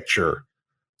picture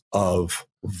of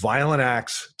violent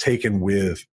acts taken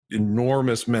with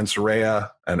enormous mens rea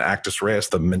and actus reus,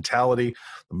 the mentality,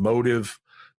 the motive,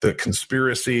 the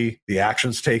conspiracy, the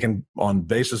actions taken on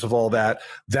basis of all that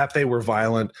they were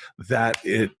violent, that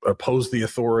it opposed the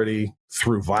authority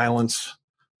through violence,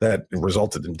 that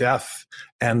resulted in death,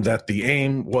 and that the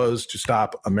aim was to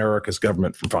stop America's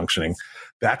government from functioning.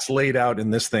 That's laid out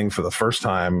in this thing for the first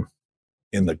time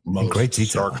in the most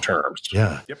stark terms.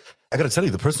 Yeah. Yep. I got to tell you,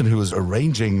 the person who was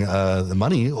arranging the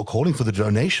money or calling for the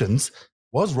donations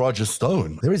was Roger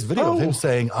Stone. There is video of him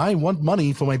saying, I want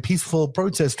money for my peaceful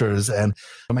protesters and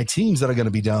my teams that are going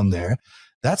to be down there.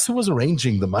 That's who was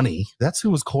arranging the money. That's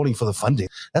who was calling for the funding.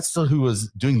 That's who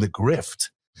was doing the grift.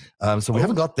 So we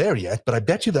haven't got there yet, but I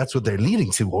bet you that's what they're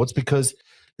leading towards, because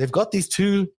they've got these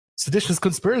two seditious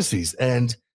conspiracies,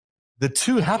 and the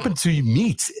two happen to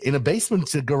meet in a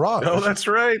basement garage. Oh, that's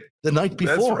right. The night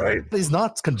before. That's right. It's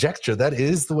not conjecture. That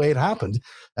is the way it happened.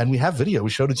 And we have video. We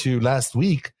showed it to you last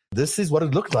week. This is what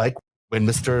it looked like when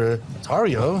Mr.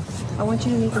 Tarrio. I want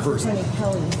you to meet with Lieutenant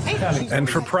Kelly. And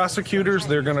for prosecutors,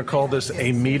 they're going to call this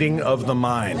a meeting of the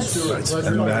minds.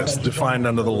 And that's defined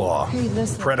under the law.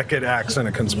 Predicate acts in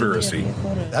a conspiracy.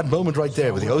 That moment right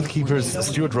there with the Oath Keepers,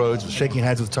 Stuart Rhodes was shaking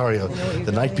hands with Tarrio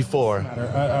the night before.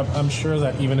 I'm sure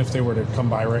that even if they were to come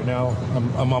by right now,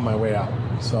 I'm on my way out.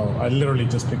 So I literally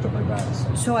just picked up my bags.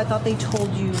 So I thought they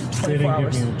told you 24 They didn't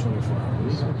hours. give me the 24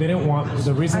 hours. They didn't want,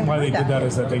 the reason why they did that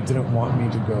is that they didn't want me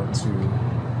to go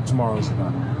to tomorrow's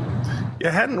event.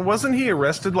 Yeah, wasn't he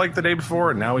arrested like the day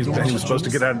before, and now he was supposed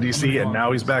to get out of D.C., and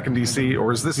now he's back in D.C.,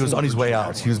 or is this... He was on his way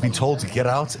out. He was being told to get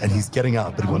out, and he's getting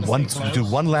out. But he wants to do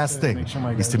one last thing,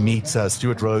 is to meet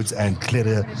Stuart Rhodes and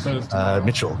Claire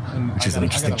Mitchell, which is an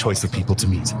interesting choice of people to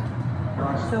meet.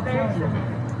 So Kelly,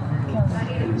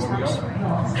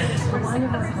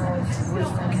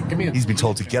 He's been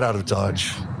told to get out of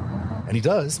Dodge, and he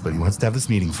does, but he wants to have this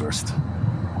meeting first.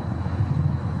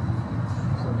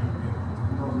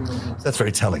 That's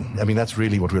very telling. I mean, that's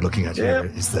really what we're looking at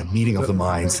here, is the meeting of the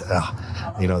minds.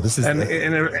 This is...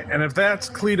 And if that's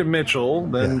Cleta Mitchell,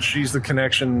 then she's the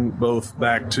connection both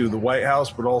back to the White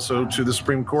House, but also to the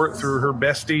Supreme Court through her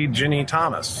bestie, Ginny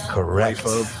Thomas. Correct. Wife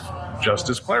of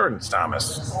Justice Clarence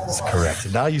Thomas. That's correct.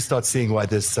 And now you start seeing why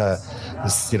this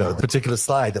particular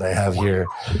slide that I have here,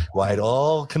 why it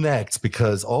all connects,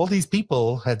 because all these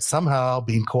people had somehow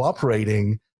been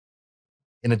cooperating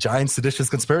in a giant seditious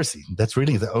conspiracy. That's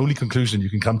really the only conclusion you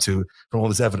can come to from all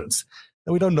this evidence.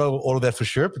 And we don't know all of that for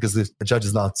sure because the judge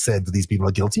has not said that these people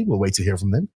are guilty. We'll wait to hear from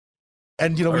them.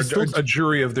 And, a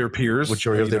jury of their peers. A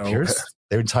jury of their peers.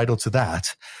 They're entitled to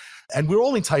that. And we're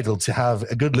all entitled to have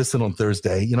a good listen on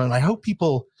Thursday, and I hope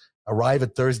people arrive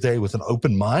at Thursday with an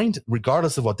open mind,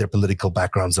 regardless of what their political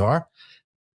backgrounds are.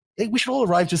 We should all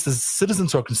arrive just as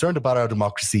citizens who are concerned about our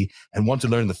democracy and want to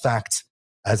learn the facts,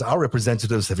 as our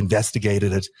representatives have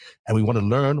investigated it, and we want to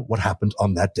learn what happened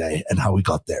on that day and how we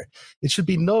got there. It should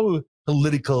be no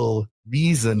political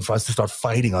reason for us to start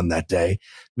fighting on that day.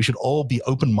 We should all be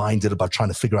open-minded about trying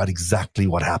to figure out exactly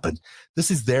what happened.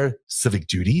 This is their civic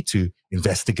duty to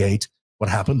investigate what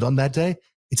happened on that day.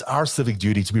 It's our civic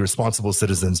duty to be responsible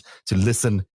citizens, to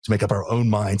listen, to make up our own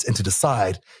minds, and to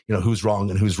decide, who's wrong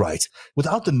and who's right,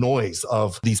 without the noise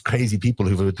of these crazy people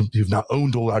who've now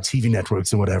owned all our TV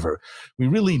networks and whatever. We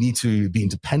really need to be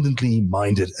independently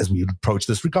minded as we approach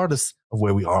this, regardless of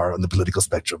where we are on the political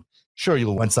spectrum. Sure,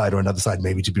 you'll one side or another side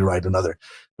maybe to be right or another,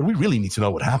 but we really need to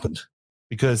know what happened,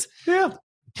 because it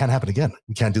can't happen again.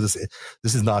 We can't do this.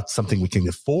 This is not something we can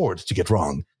afford to get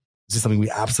wrong. This is something we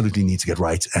absolutely need to get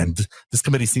right. And this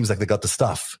committee seems like they got the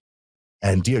stuff.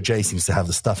 And DOJ seems to have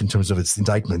the stuff in terms of its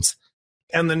indictments.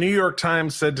 And the New York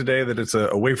Times said today that it's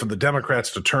a way for the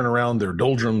Democrats to turn around their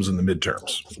doldrums in the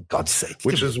midterms. For God's sake,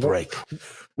 which is break.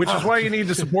 Which is why you need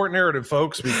to support Narrative,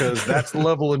 folks, because that's the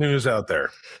level of news out there.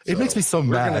 It makes me so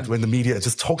mad when the media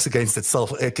just talks against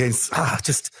itself,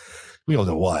 we all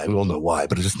know why. We all know why,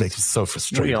 but it just makes me so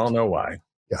frustrated. We all know why.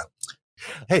 Yeah.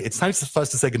 Hey, it's time for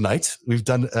us to say goodnight. We've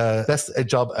done best a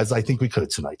job as I think we could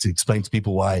tonight to explain to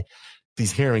people why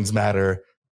these hearings matter.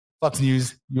 Fox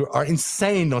News, you are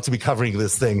insane not to be covering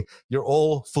this thing. You're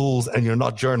all fools and you're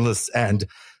not journalists, and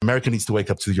America needs to wake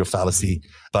up to your fallacy.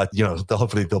 But,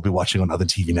 hopefully they'll be watching on other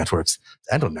TV networks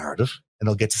and on Narrative, and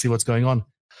they'll get to see what's going on.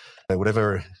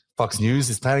 Whatever Fox News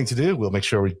is planning to do, we'll make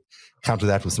sure we counter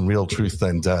that with some real truth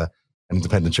and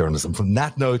independent journalism. From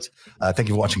that note, thank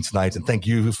you for watching tonight, and thank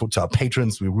you to our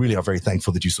patrons. We really are very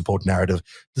thankful that you support Narrative.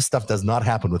 This stuff does not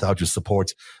happen without your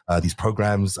support. These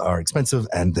programs are expensive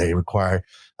and they require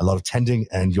a lot of tending,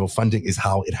 and your funding is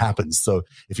how it happens. So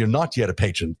if you're not yet a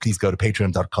patron, please go to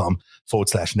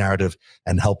patreon.com/narrative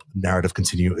and help Narrative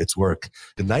continue its work.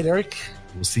 Good night, Eric.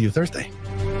 We'll see you Thursday.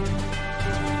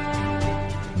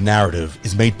 Narrative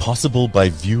is made possible by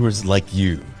viewers like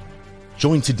you.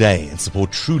 Join today and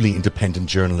support truly independent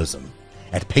journalism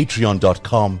at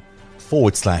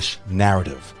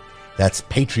patreon.com/narrative. That's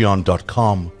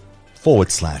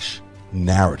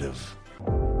patreon.com/narrative.